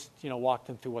just, walk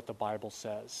them through what the Bible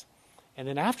says. And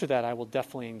then after that, I will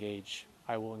definitely engage.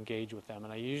 I will engage with them.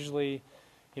 And I usually,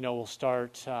 will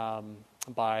start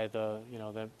by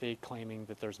they claiming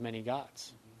that there's many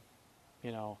gods.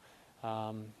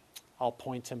 I'll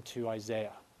point him to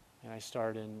Isaiah. And I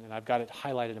start and I've got it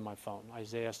highlighted in my phone.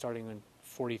 Isaiah starting in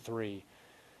 43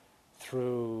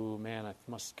 through, man, I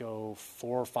must go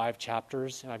 4 or 5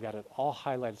 chapters, and I've got it all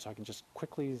highlighted so I can just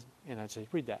quickly, and I'd say,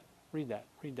 read that, read that,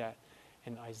 read that.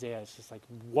 And Isaiah is just like,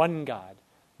 one God,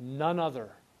 none other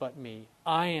but me.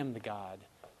 I am the God.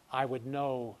 I would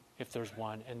know if there's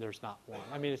one and there's not one.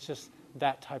 I mean, it's just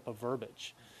that type of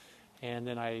verbiage. And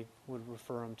then I would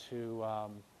refer him to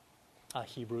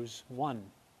Hebrews 1,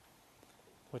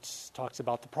 which talks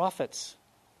about the prophets.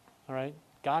 All right?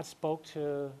 God spoke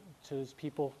to his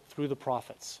people through the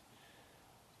prophets.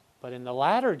 But in the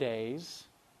latter days,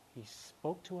 he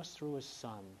spoke to us through his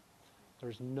Son.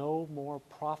 There's no more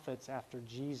prophets after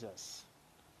Jesus.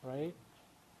 Right?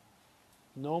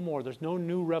 No more. There's no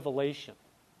new revelation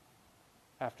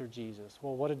after Jesus.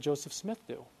 Well, what did Joseph Smith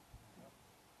do?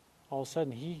 All of a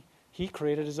sudden, he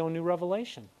created his own new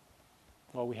revelation.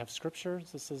 Well, we have scripture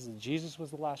that says that Jesus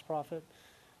was the last prophet,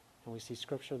 and we see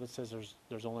scripture that says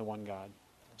there's only one God.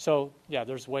 So, yeah,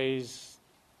 there's ways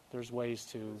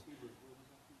to...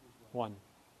 One.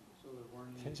 So there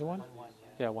weren't any... Is it one?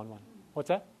 Yeah, 1. What's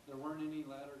that? There weren't any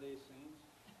Latter-day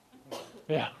Saints?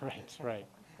 Yeah, right.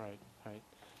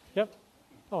 Yep.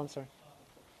 Oh, I'm sorry.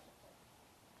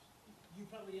 You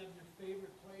probably have your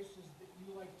favorite places that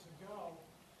you like to go.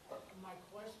 My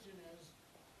question is,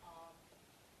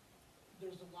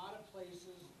 there's a lot of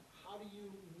places, how do you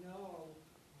know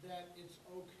that it's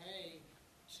okay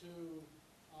to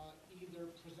either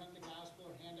present the gospel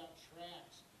or hand out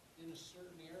tracts in a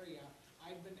certain area?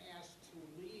 I've been asked to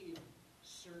leave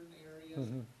certain areas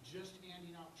just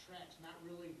handing out tracts, not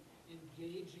really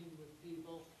engaging with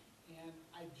people, and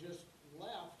I just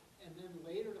left, and then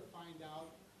later to find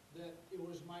out that it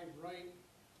was my right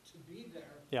to be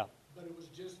there. Yeah. But it was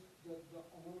just the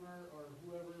owner or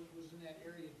whoever was in that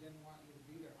area didn't want you to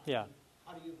be there. Yeah.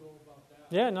 How do you go about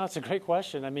that? Yeah, no, it's a great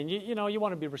question. I mean, you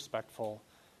want to be respectful.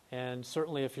 And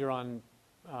certainly if you're on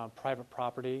private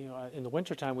property, in the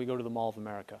wintertime we go to the Mall of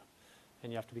America,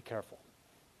 and you have to be careful.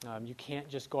 You can't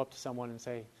just go up to someone and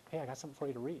say, hey, I got something for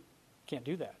you to read. You can't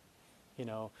do that.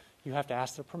 You have to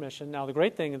ask their permission. Now, the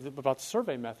great thing about the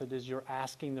survey method is you're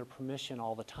asking their permission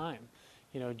all the time.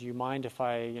 Do you mind if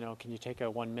can you take a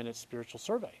 1-minute spiritual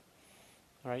survey?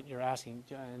 All right, you're asking,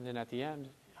 and then at the end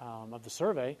of the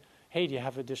survey, hey, do you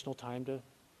have additional time to?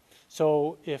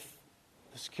 So if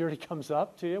the security comes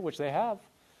up to you, which they have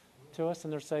to us,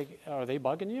 and they're saying, are they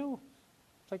bugging you?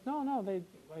 It's like, no,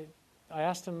 I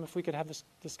asked them if we could have this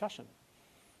discussion.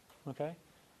 Okay?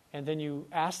 And then you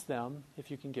ask them if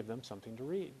you can give them something to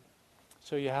read.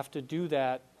 So you have to do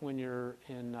that when you're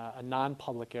in a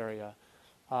non-public area.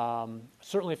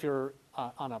 Certainly if you're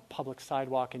on a public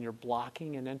sidewalk and you're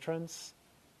blocking an entrance,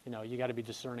 you got to be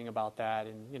discerning about that.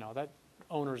 And, that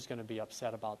owner is going to be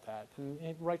upset about that.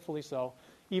 And rightfully so,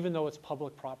 even though it's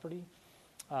public property.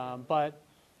 But,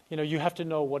 you have to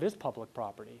know what is public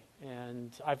property.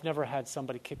 And I've never had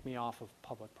somebody kick me off of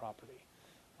public property.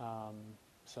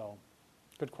 So,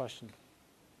 good question.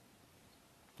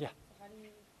 Yeah. So how do you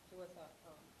do with a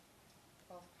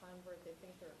false convert? They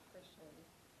think they're a Christian.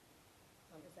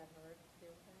 Is that hard to deal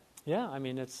with that? Yeah, I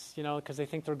mean, it's, because they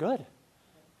think they're good.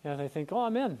 They think, oh,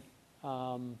 I'm in.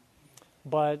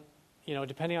 But,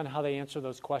 depending on how they answer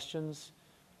those questions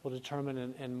will determine,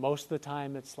 and most of the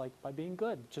time it's like by being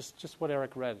good, just what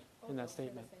Eric read in that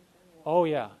statement. Oh,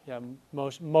 yeah,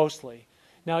 mostly.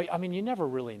 Now, I mean, you never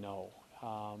really know.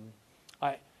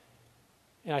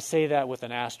 And I say that with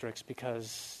an asterisk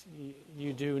because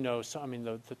you do know,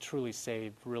 the truly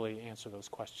saved really answer those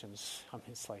questions. I mean,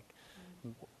 it's like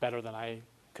better than I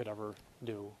could ever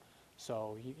do.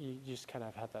 So you just kind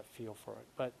of have that feel for it.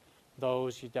 But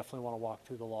those, you definitely want to walk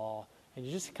through the law. And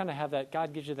you just kind of have that,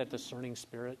 God gives you that discerning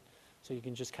spirit, so you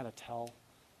can just kind of tell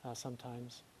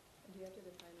sometimes. Do you have to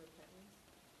define repentance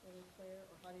really clear,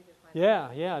 or how do you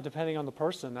define Yeah, depending on the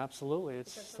person, absolutely.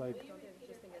 It's because like... Don't they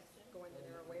just think it's going the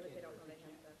narrow way, but they don't know they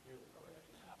have to go under?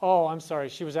 Oh, I'm sorry.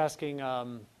 She was asking,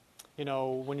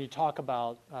 when you talk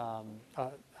about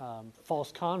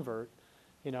false convert,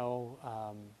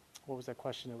 what was that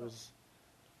question? It was...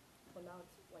 Well, now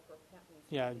it's like repentance.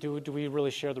 Yeah, do we really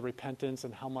share the repentance,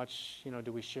 and how much,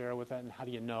 do we share with that, and how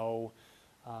do you know?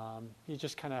 You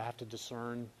just kind of have to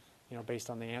discern, based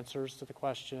on the answers to the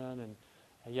question, and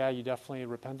you definitely,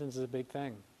 repentance is a big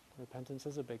thing. Repentance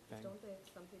is a big thing. Don't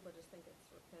some people just think it's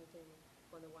repenting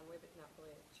going the one way, but not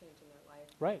really changing their life?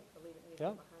 Right. Or leaving anything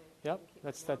Yep. behind. Yep. And keep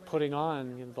That's it that normal. putting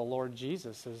on the Lord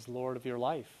Jesus as Lord of your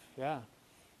life. Yeah,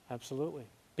 absolutely.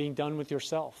 Being done with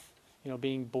yourself.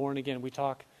 Being born again. We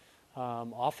talk,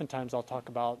 oftentimes I'll talk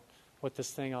about what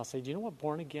this thing, I'll say, do you know what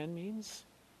born again means?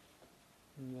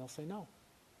 And they'll say no.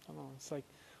 I don't know. It's like,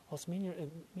 well,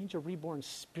 it means you're reborn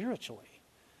spiritually.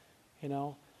 You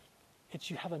know, it's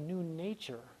you have a new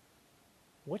nature.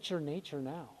 What's your nature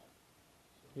now?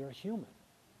 You're a human.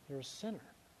 You're a sinner.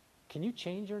 Can you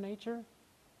change your nature?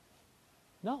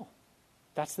 No.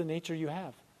 That's the nature you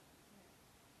have.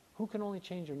 Who can only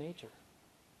change your nature?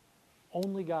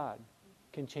 Only God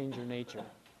can change your nature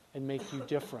and make you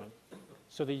different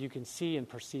so that you can see and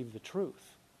perceive the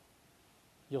truth.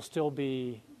 You'll still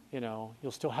be,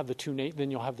 you'll still have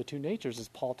then you'll have the two natures, as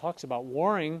Paul talks about,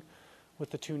 warring with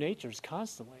the two natures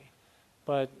constantly.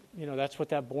 But, that's what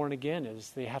that born again is.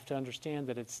 They have to understand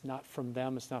that it's not from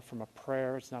them, it's not from a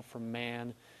prayer, it's not from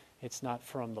man, it's not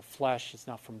from the flesh, it's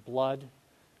not from blood,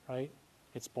 right?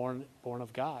 It's born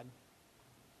of God.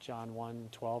 John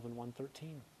 1:12 and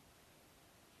 1:13.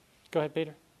 Go ahead,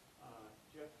 Peter.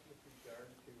 Jeff, with regard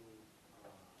to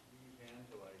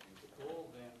evangelizing, the goal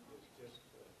then is just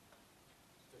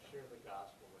to share the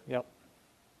gospel with Yep. them.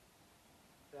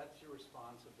 That's your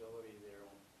responsibility there,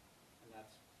 and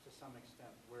that's to some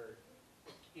extent where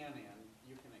it can end.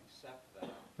 You can accept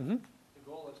that. Mm-hmm. The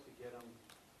goal is to get them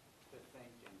to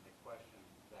think and to question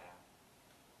that.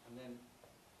 And then,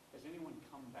 has anyone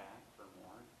come back for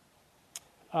more?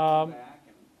 Come back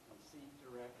and seek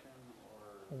direction,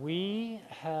 or we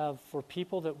have, for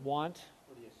people that want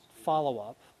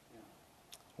follow-up,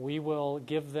 we will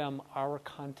give them our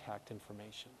contact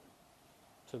information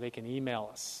so they can email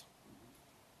us.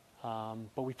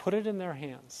 But we put it in their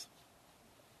hands.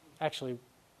 Actually,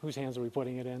 whose hands are we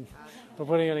putting it in? We're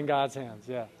putting it in God's hands,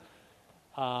 yeah.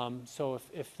 So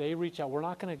if they reach out, we're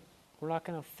not going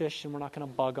to fish, and we're not going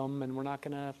to bug them, and we're not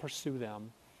going to pursue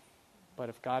them. But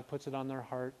if God puts it on their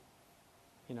heart,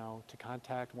 to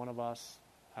contact one of us,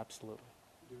 absolutely.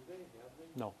 do they? Have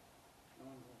they? No,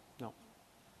 No.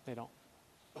 they don't.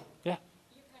 Yeah.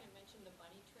 You kind of mentioned the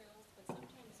bunny trails, but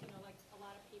sometimes, like a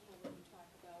lot of people, when you talk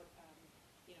about,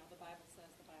 the Bible says,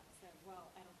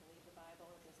 well, I don't believe the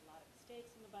Bible, and there's a lot of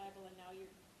mistakes in the Bible, and now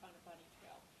you're on a bunny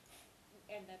trail.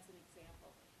 And that's an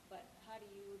example. But how do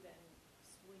you then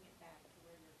swing it back to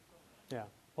where you're going? Yeah.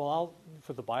 Well,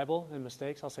 for the Bible and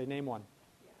mistakes, I'll say name one.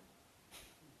 Yeah.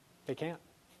 They can't,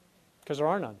 because there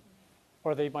are none.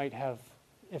 Or they might have,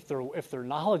 if they're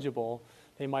knowledgeable,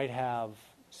 they might have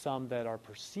some that are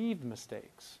perceived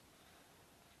mistakes.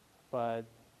 But,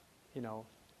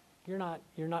 you're not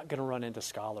going to run into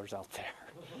scholars out there.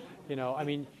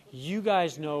 You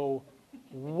guys know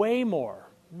way more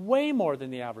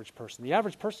than the average person. The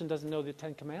average person doesn't know the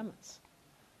 10 Commandments,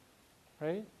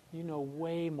 right? You know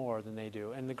way more than they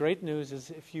do. And the great news is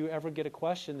if you ever get a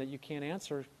question that you can't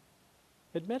answer,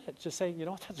 admit it. Just say,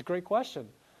 that's a great question.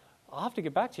 I'll have to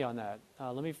get back to you on that.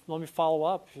 Let me follow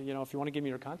up. If you want to give me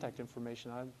your contact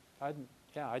information,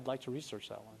 I'd like to research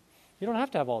that one. You don't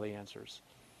have to have all the answers.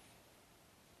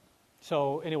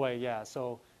 So anyway,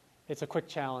 so it's a quick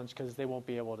challenge because they won't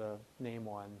be able to name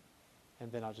one,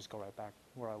 and then I'll just go right back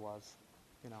where I was.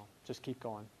 Just keep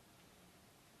going.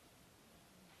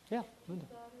 Yeah, Linda.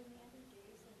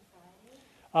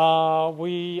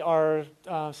 We are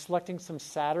selecting some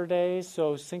Saturdays,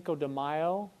 so Cinco de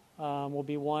Mayo will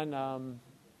be one.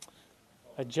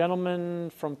 A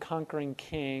gentleman from Conquering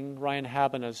King, Ryan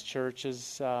Habena's church,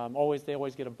 they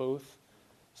always get a booth.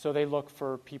 So they look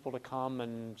for people to come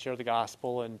and share the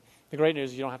gospel. And the great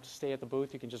news is you don't have to stay at the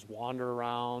booth. You can just wander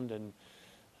around and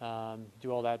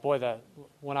do all that. Boy,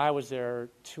 when I was there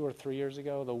 2 or 3 years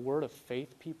ago, the Word of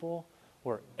Faith people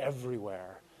were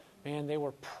everywhere. Man, they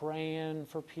were praying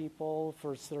for people,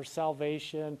 for their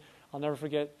salvation. I'll never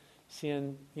forget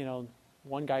seeing,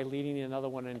 one guy leading another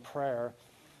one in prayer.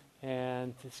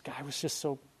 And this guy was just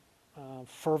so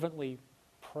fervently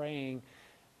praying.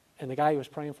 And the guy he was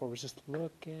praying for was just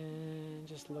looking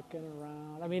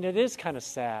around. It is kind of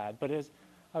sad, but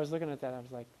I was looking at that, I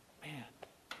was like, man,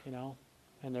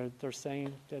 and they're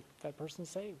saying that person's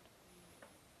saved.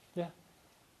 Yeah.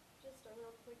 Just a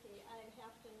real quickie, I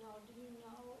have to know, do you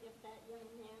know if that young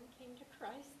man came to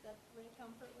Christ that Ray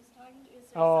Comfort was talking to?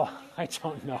 Is there I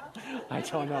don't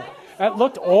know. That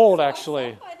looked old,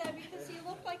 actually. By that because he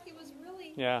looked like he was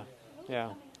really, Yeah.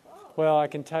 coming close. Well, I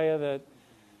can tell you that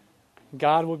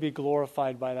God will be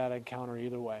glorified by that encounter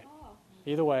either way.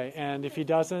 Either way. And if he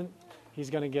doesn't, he's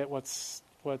going to get what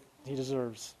he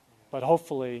deserves. But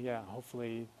hopefully,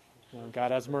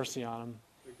 God has mercy on him.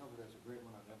 Ray Comfort has a great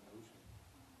one on evolution.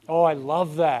 Oh, I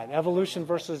love that. Evolution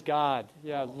versus God.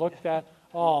 Yeah, look that.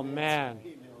 Oh, man.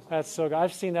 That's so good.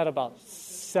 I've seen that about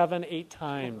 7-8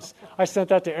 times. I sent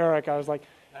that to Eric. I was like,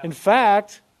 in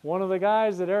fact, one of the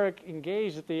guys that Eric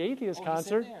engaged at the Atheist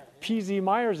concert, P.Z.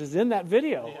 Myers, is in that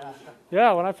video.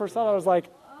 Yeah, when I first saw it, I was like,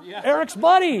 Eric's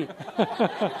buddy.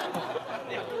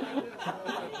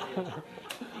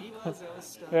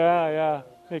 Yeah.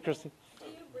 Hey, Christy. Do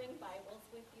you bring Bibles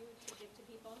with you to give to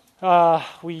people?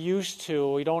 We used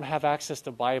to. We don't have access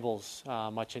to Bibles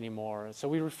much anymore. So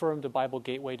we refer them to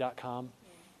BibleGateway.com.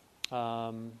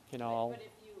 But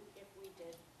if we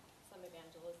did some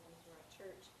evangelism through our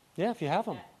church, Yeah, if you have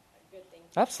them. that a good thing?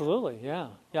 Absolutely, yeah.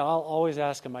 Yeah, I'll always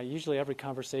ask them. Usually every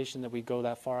conversation that we go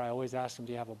that far, I always ask them,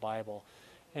 do you have a Bible?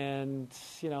 And,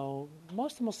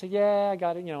 most of them will say, yeah, I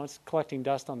got it. It's collecting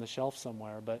dust on the shelf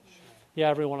somewhere. But, yeah,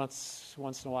 every once in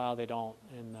a while they don't.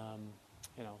 And,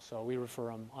 so we refer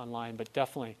them online. But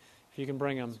definitely, if you can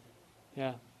bring them,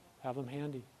 yeah, have them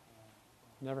handy.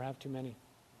 Never have too many.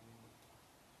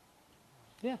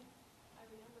 Yeah. I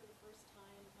remember the first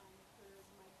time I heard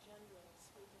Mike Gendron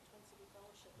speak at Twin City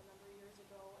Fellowship a number of years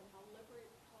ago, and how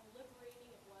liberating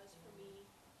it was for me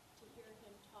to hear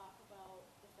him talk about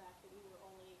the fact that we were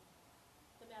only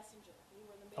the messenger. We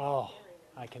were the mail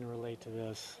carrier. I can relate to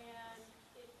this. And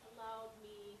it allowed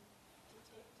me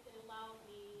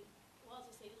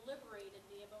liberated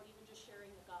me about even just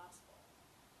sharing the gospel.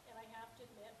 And I have to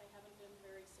admit, I haven't been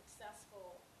very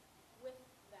successful with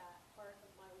that part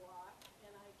of my walk,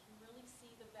 and I can really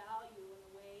see the value in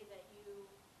the way that you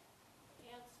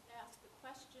ask the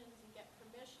questions and get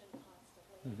permission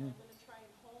constantly. And I'm going to try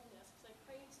and hone this, because I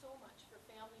prayed so much for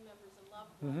family members and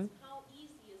loved ones. How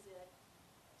easy is it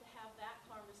to have that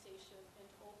conversation and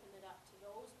to open it up to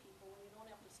those people when you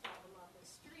don't have to stop them on the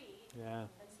street and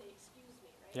say, excuse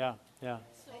me, right? Yeah.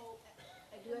 So,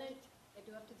 I do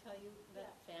have to tell you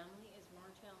that family is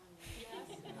more challenging.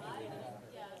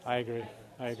 yes. I agree. It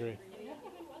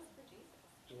was for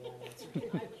Jesus.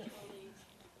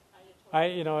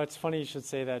 It's funny you should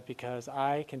say that, because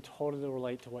I can totally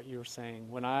relate to what you're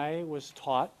saying. When I was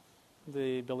taught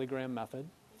the Billy Graham method,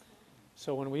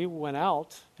 so when we went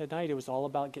out at night, it was all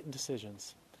about getting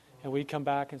decisions. And we'd come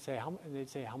back and they'd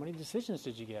say, how many decisions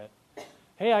did you get?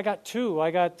 Hey, I got 2,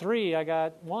 I got 3, I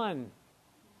got 1.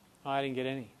 Oh, I didn't get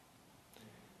any.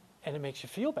 And it makes you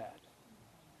feel bad.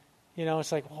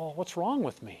 It's like, well, what's wrong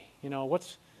with me?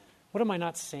 What am I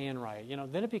not saying right?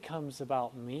 Then it becomes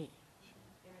about me.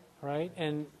 Right?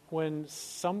 And when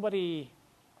somebody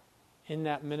in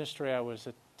that ministry I was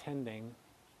attending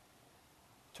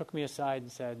took me aside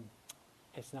and said,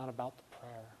 it's not about the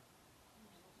prayer.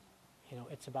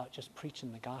 It's about just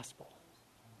preaching the gospel.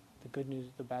 The good news,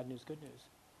 the bad news, good news.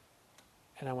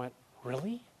 And I went,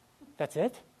 really? That's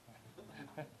it?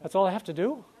 That's all I have to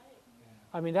do?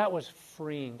 I mean, that was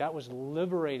freeing. That was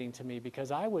liberating to me,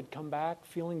 because I would come back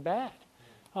feeling bad.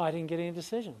 Oh, I didn't get any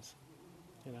decisions.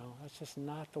 That's just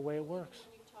not the way it works.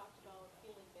 When you talked about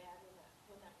feeling bad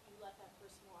when you let that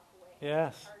person walk away.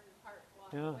 Yes. Hardened heart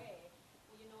walk away. Well,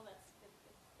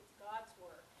 it's God's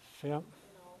work.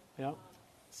 Yep.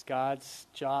 It's God's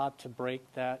job to break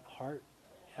that heart.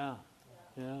 Yeah.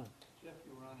 Jeff,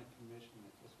 you were on a commission.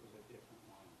 It just was a different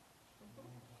one.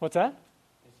 What's that?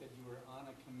 I said you were on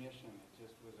a commission. It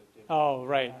just was a different Oh,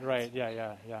 right.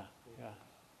 Yeah.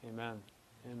 Amen.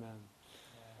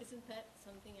 Isn't that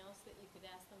something else that you could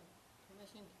ask them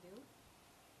permission to do?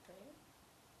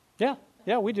 Pray?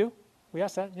 Yeah, we do. We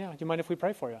ask that. Yeah. Do you mind if we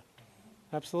pray for you?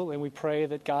 Absolutely. And we pray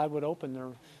that God would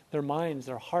open their minds,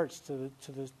 their hearts to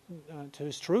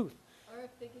His truth. Or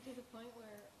if they get to the point where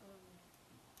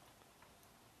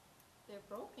they're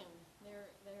broken,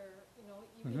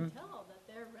 you can tell that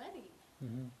they're ready.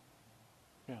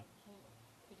 Yeah.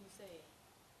 Could you say,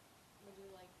 would you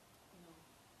like me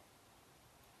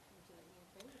to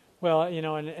pray? Well,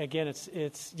 and again,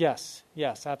 it's yes,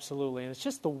 absolutely. And it's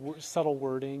just the subtle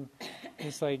wording.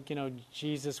 It's like,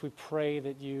 Jesus, we pray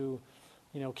that you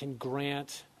can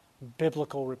grant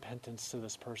biblical repentance to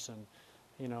this person,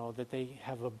 that they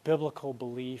have a biblical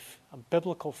belief, a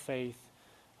biblical faith,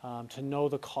 to know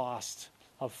the cost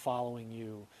of following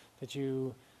you, that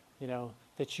you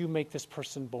make this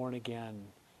person born again,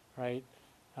 right?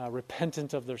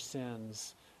 Repentant of their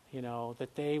sins,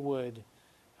 that they would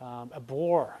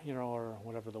abhor, or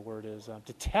whatever the word is,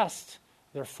 detest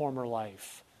their former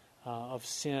life of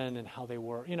sin and how they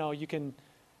were. You can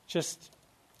just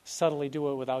subtly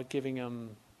do it without giving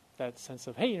them that sense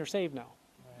of, hey, you're saved now.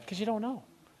 Because you don't know.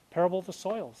 Parable of the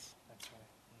soils. That's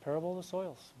right. Parable of the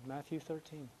soils, Matthew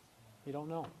 13. You don't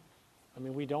know. I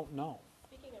mean, we don't know.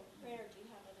 Speaking of prayer, do you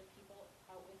have other people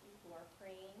out with you who are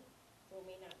praying, who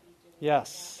may not be doing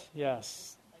Yes.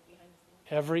 like behind the scenes?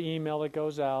 Every email that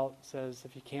goes out says,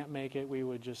 if you can't make it, we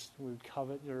would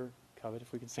covet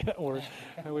if we can say that word,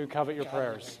 and we would covet your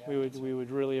prayers. We would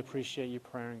really appreciate you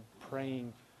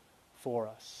praying for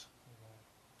us.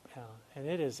 Yeah, and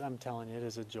it is, I'm telling you, it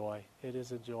is a joy. It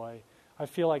is a joy. I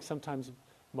feel like sometimes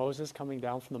Moses coming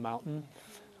down from the mountain.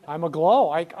 I'm aglow.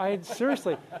 I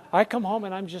seriously, I come home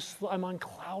and I'm on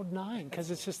cloud 9 because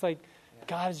it's just like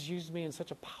God has used me in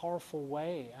such a powerful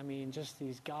way. I mean, just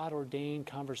these God-ordained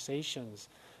conversations.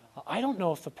 I don't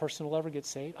know if the person will ever get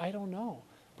saved. I don't know.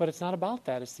 But it's not about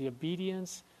that. It's the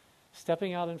obedience,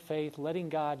 stepping out in faith, letting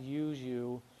God use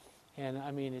you. And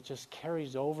I mean, it just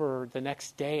carries over. The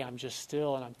next day, I'm just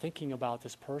still, and I'm thinking about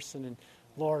this person, and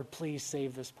Lord, please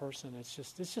save this person. It's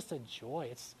just a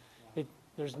joy.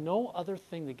 There's no other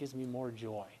thing that gives me more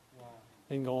joy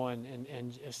than going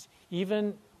and just,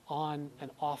 even on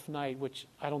an off night, which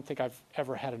I don't think I've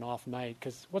ever had an off night,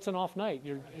 because what's an off night?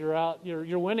 You're out,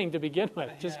 you're winning to begin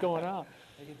with, just going out.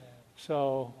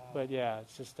 So, but yeah,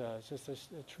 it's just a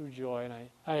true joy, and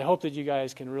I hope that you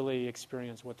guys can really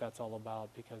experience what that's all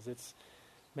about, because it's,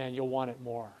 man, you'll want it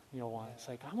more. You'll want it. It's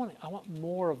like I want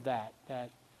more of that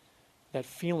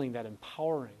feeling, that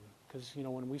empowering, because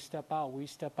when we step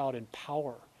out in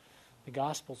power. The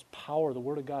gospel's power. The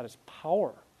Word of God is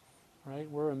power, right?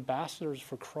 We're ambassadors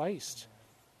for Christ.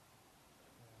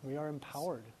 We are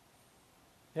empowered.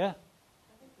 Yeah.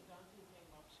 I think the daunting thing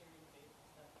about sharing faith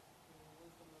is that the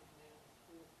wisdom of man is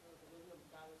foolish, or the wisdom of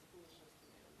God is foolishness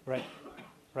to man. Right.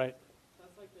 Right.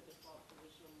 That's like the default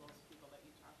position of most people that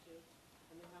you talk to,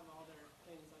 and they have all their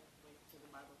things like the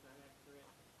Bible's not accurate.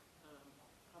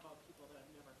 How about people that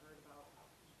have never heard about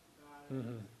God?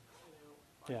 Mm-hmm.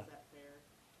 Is that fair?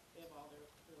 They have all their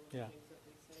little things that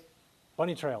they say.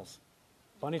 Bunny trails.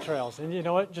 And you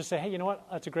know what? Just say, hey, you know what?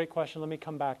 That's a great question. Let me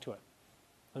come back to it.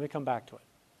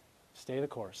 Stay the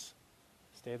course.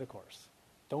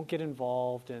 Don't get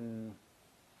involved in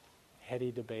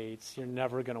heady debates. You're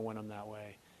never going to win them that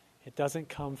way. It doesn't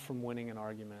come from winning an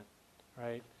argument,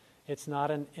 right? It's not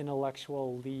an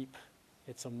intellectual leap.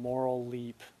 It's a moral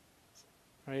leap,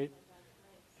 right?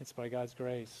 It's by God's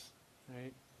grace,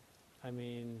 right? I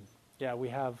mean, yeah, we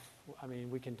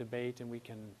can debate and we've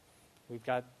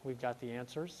got the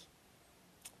answers,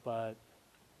 but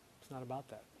it's not about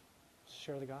that.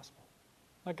 Share the gospel.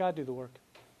 Let God do the work.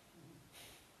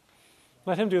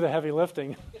 Let Him do the heavy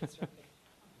lifting.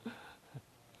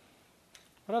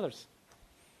 What others?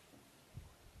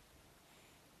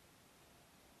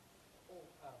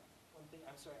 One thing,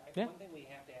 I'm sorry, Yeah. One thing we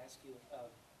have to ask you,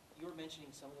 you were mentioning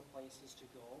some of the places to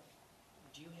go.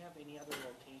 Do you have any other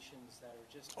locations that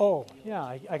are just... Oh, yeah,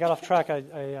 I got off track.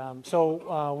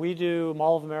 So we do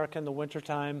Mall of America in the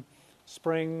wintertime,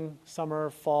 spring, summer,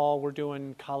 fall. We're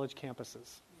doing college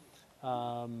campuses.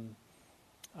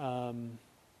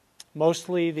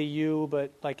 Mostly the U,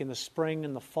 but like in the spring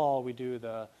and the fall, we do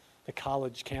the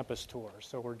college campus tour.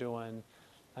 So we're doing,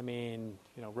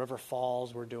 River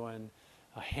Falls. We're doing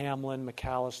Hamlin,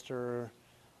 McAllister,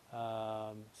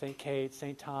 St. Kate,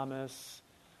 St. Thomas,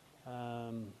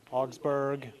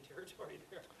 Augsburg.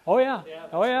 Oh yeah.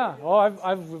 Oh,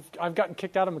 I've gotten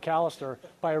kicked out of McAllister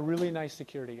by a really nice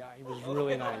security guy. He was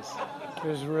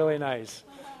really nice.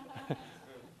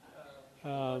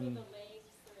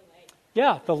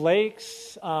 Yeah, the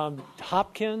lakes,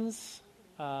 Hopkins.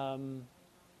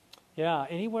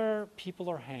 Anywhere people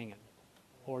are hanging,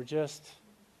 or just,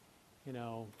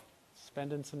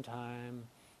 spending some time,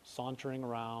 sauntering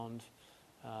around.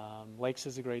 Lakes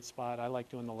is a great spot. I like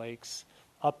doing the lakes.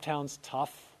 Uptown's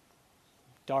tough,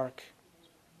 dark,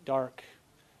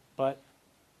 but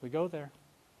we go there,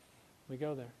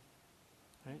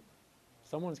 right?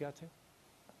 Someone's got to.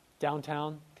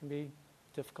 Downtown can be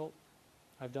difficult.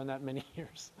 I've done that many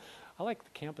years. I like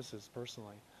the campuses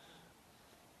personally.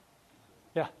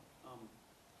 Yeah.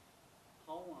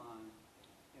 How long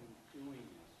in doing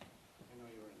this, I know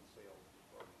you were in sales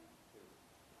beforehand too,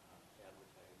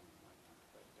 advertising and whatnot,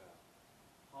 but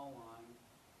how long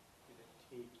did it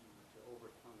take you to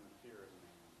overcome the fear of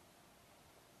man?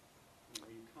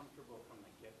 Were you comfortable from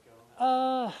the get-go?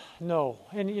 No.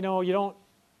 And,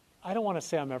 I don't want to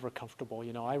say I'm ever comfortable.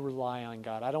 I rely on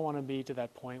God. I don't want to be to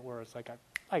that point where it's like,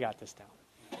 I got this down.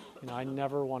 I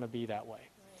never want to be that way.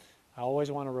 I always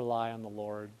want to rely on the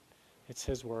Lord. It's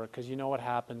His work, because you know what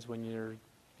happens when you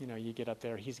get up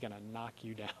there. He's going to knock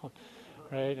you down,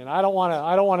 right? And I don't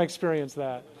want to experience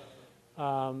that.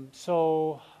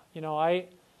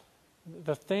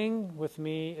 The thing with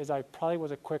me is I probably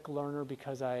was a quick learner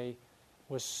because I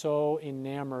was so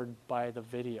enamored by the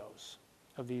videos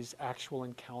of these actual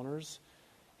encounters.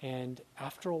 And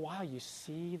after a while, you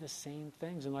see the same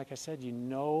things. And like I said, you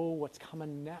know what's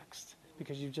coming next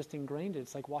because you've just ingrained it.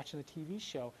 It's like watching a TV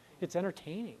show. It's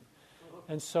entertaining.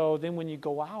 And so then when you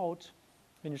go out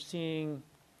and you're seeing,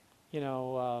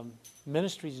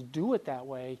 ministries do it that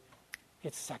way,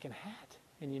 it's secondhand.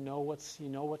 And you know what's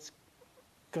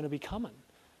going to be coming.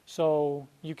 So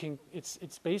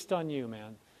it's based on you,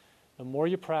 man. The more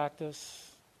you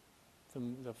practice,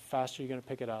 the faster you're going to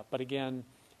pick it up. But again,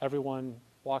 everyone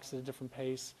walks at a different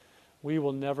pace. We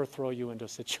will never throw you into a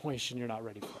situation you're not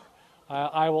ready for.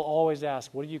 I will always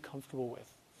ask, what are you comfortable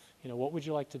with? What would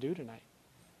you like to do tonight?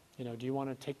 Do you want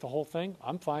to take the whole thing?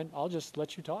 I'm fine. I'll just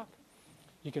let you talk.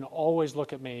 You can always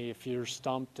look at me if you're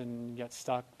stumped and get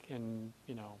stuck, and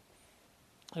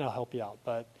I'll help you out.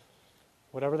 But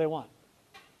whatever they want.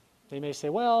 They may say,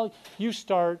 well, you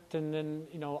start, and then,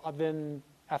 then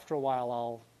after a while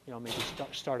I'll, maybe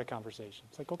start a conversation.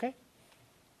 It's like, okay,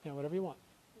 whatever you want.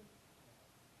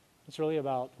 It's really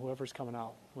about whoever's coming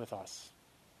out with us.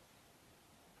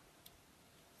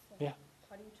 So Yeah.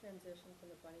 How do you transition from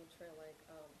the bunny trail?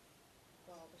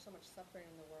 There's so much suffering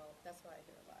in the world. That's what I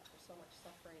hear a lot. There's so much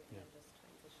suffering, and just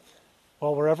transition there.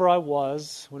 Well, wherever I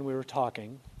was when we were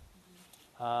talking,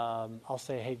 I'll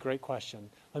say, hey, great question.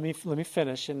 Let me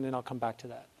finish, and then I'll come back to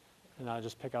that. And I'll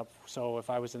just pick up. So if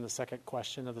I was in the second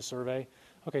question of the survey,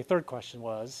 okay, third question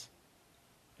was,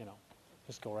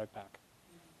 just go right back.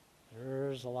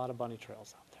 There's a lot of bunny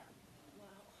trails out there. Wow.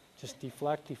 Just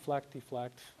deflect.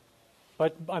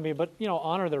 But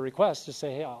honor their request. Just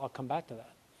say, hey, I'll come back to that.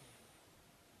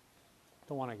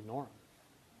 Don't want to ignore them.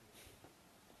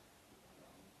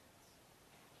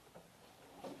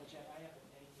 Well, Jeff, I have to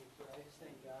thank you I just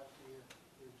thank God for your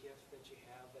gift that you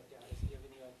have, that God has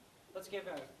given you. Let's give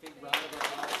a big round of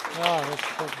applause.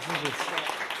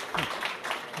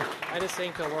 I just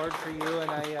thank the Lord for you, and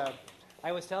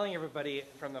I was telling everybody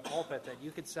from the pulpit that you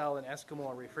could sell an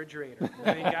Eskimo refrigerator.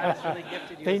 God has really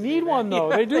gifted you. They need one, though.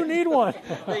 They do need one.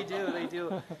 They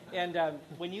do. And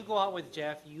when you go out with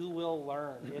Jeff, you will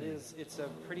learn. It's a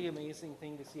pretty amazing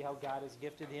thing to see how God has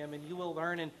gifted him, and you will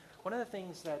learn. And one of the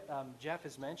things that Jeff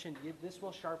has mentioned, this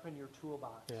will sharpen your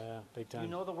toolbox. Yeah, big time. You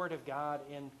know the Word of God,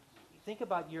 and think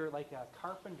about you're like a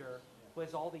carpenter who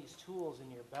has all these tools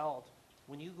in your belt.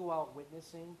 When you go out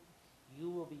witnessing, you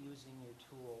will be using your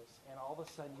tools, and all of a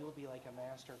sudden you will be like a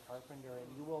master carpenter,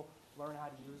 and you will learn how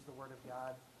to use the Word of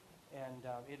God, and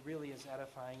it really is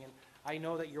edifying. And I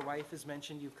know that your wife has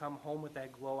mentioned you've come home with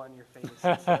that glow on your face.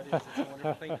 It's a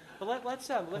wonderful thing. But let's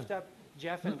lift up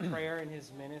Jeff in prayer and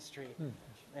his ministry.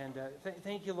 And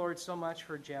thank you, Lord, so much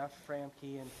for Jeff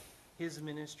Framke and his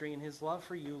ministry and his love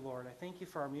for you, Lord. I thank you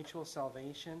for our mutual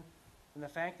salvation and the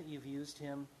fact that you've used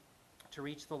him to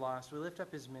reach the lost. We lift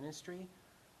up his ministry.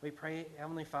 We pray,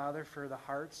 Heavenly Father, for the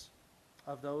hearts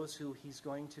of those who he's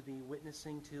going to be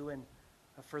witnessing to, and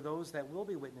for those that will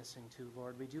be witnessing to,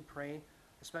 Lord. We do pray,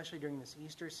 especially during this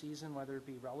Easter season, whether it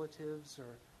be relatives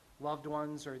or loved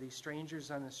ones or these strangers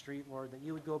on the street, Lord, that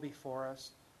you would go before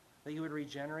us, that you would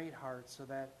regenerate hearts so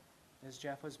that, as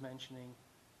Jeff was mentioning,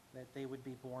 that they would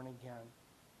be born again.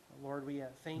 Lord, we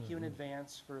thank you in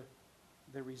advance for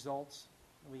the results.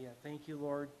 We thank you,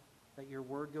 Lord, that your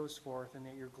word goes forth and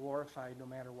that you're glorified no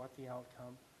matter what the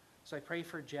outcome. So I pray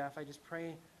for Jeff. I just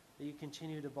pray that you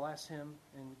continue to bless him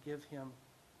and give him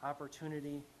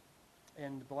opportunity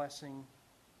and blessing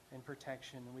and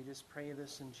protection. And we just pray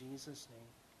this in Jesus'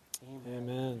 name. Amen.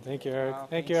 Amen. Thank you, Eric. Wow,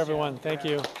 Thank you, thanks, everyone. Jeff. Thank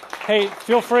you. Hey,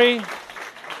 feel free.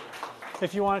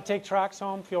 If you want to take tracts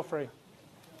home, feel free.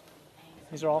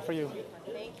 These are all for you.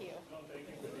 Thank you.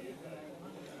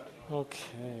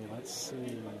 Okay, let's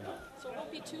see. So it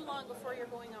won't be too long before you're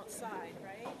going outside,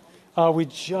 right? We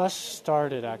just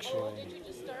started, actually. Did you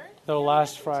just start? The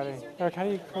last Friday. Eric, how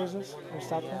do you close this or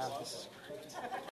stop this?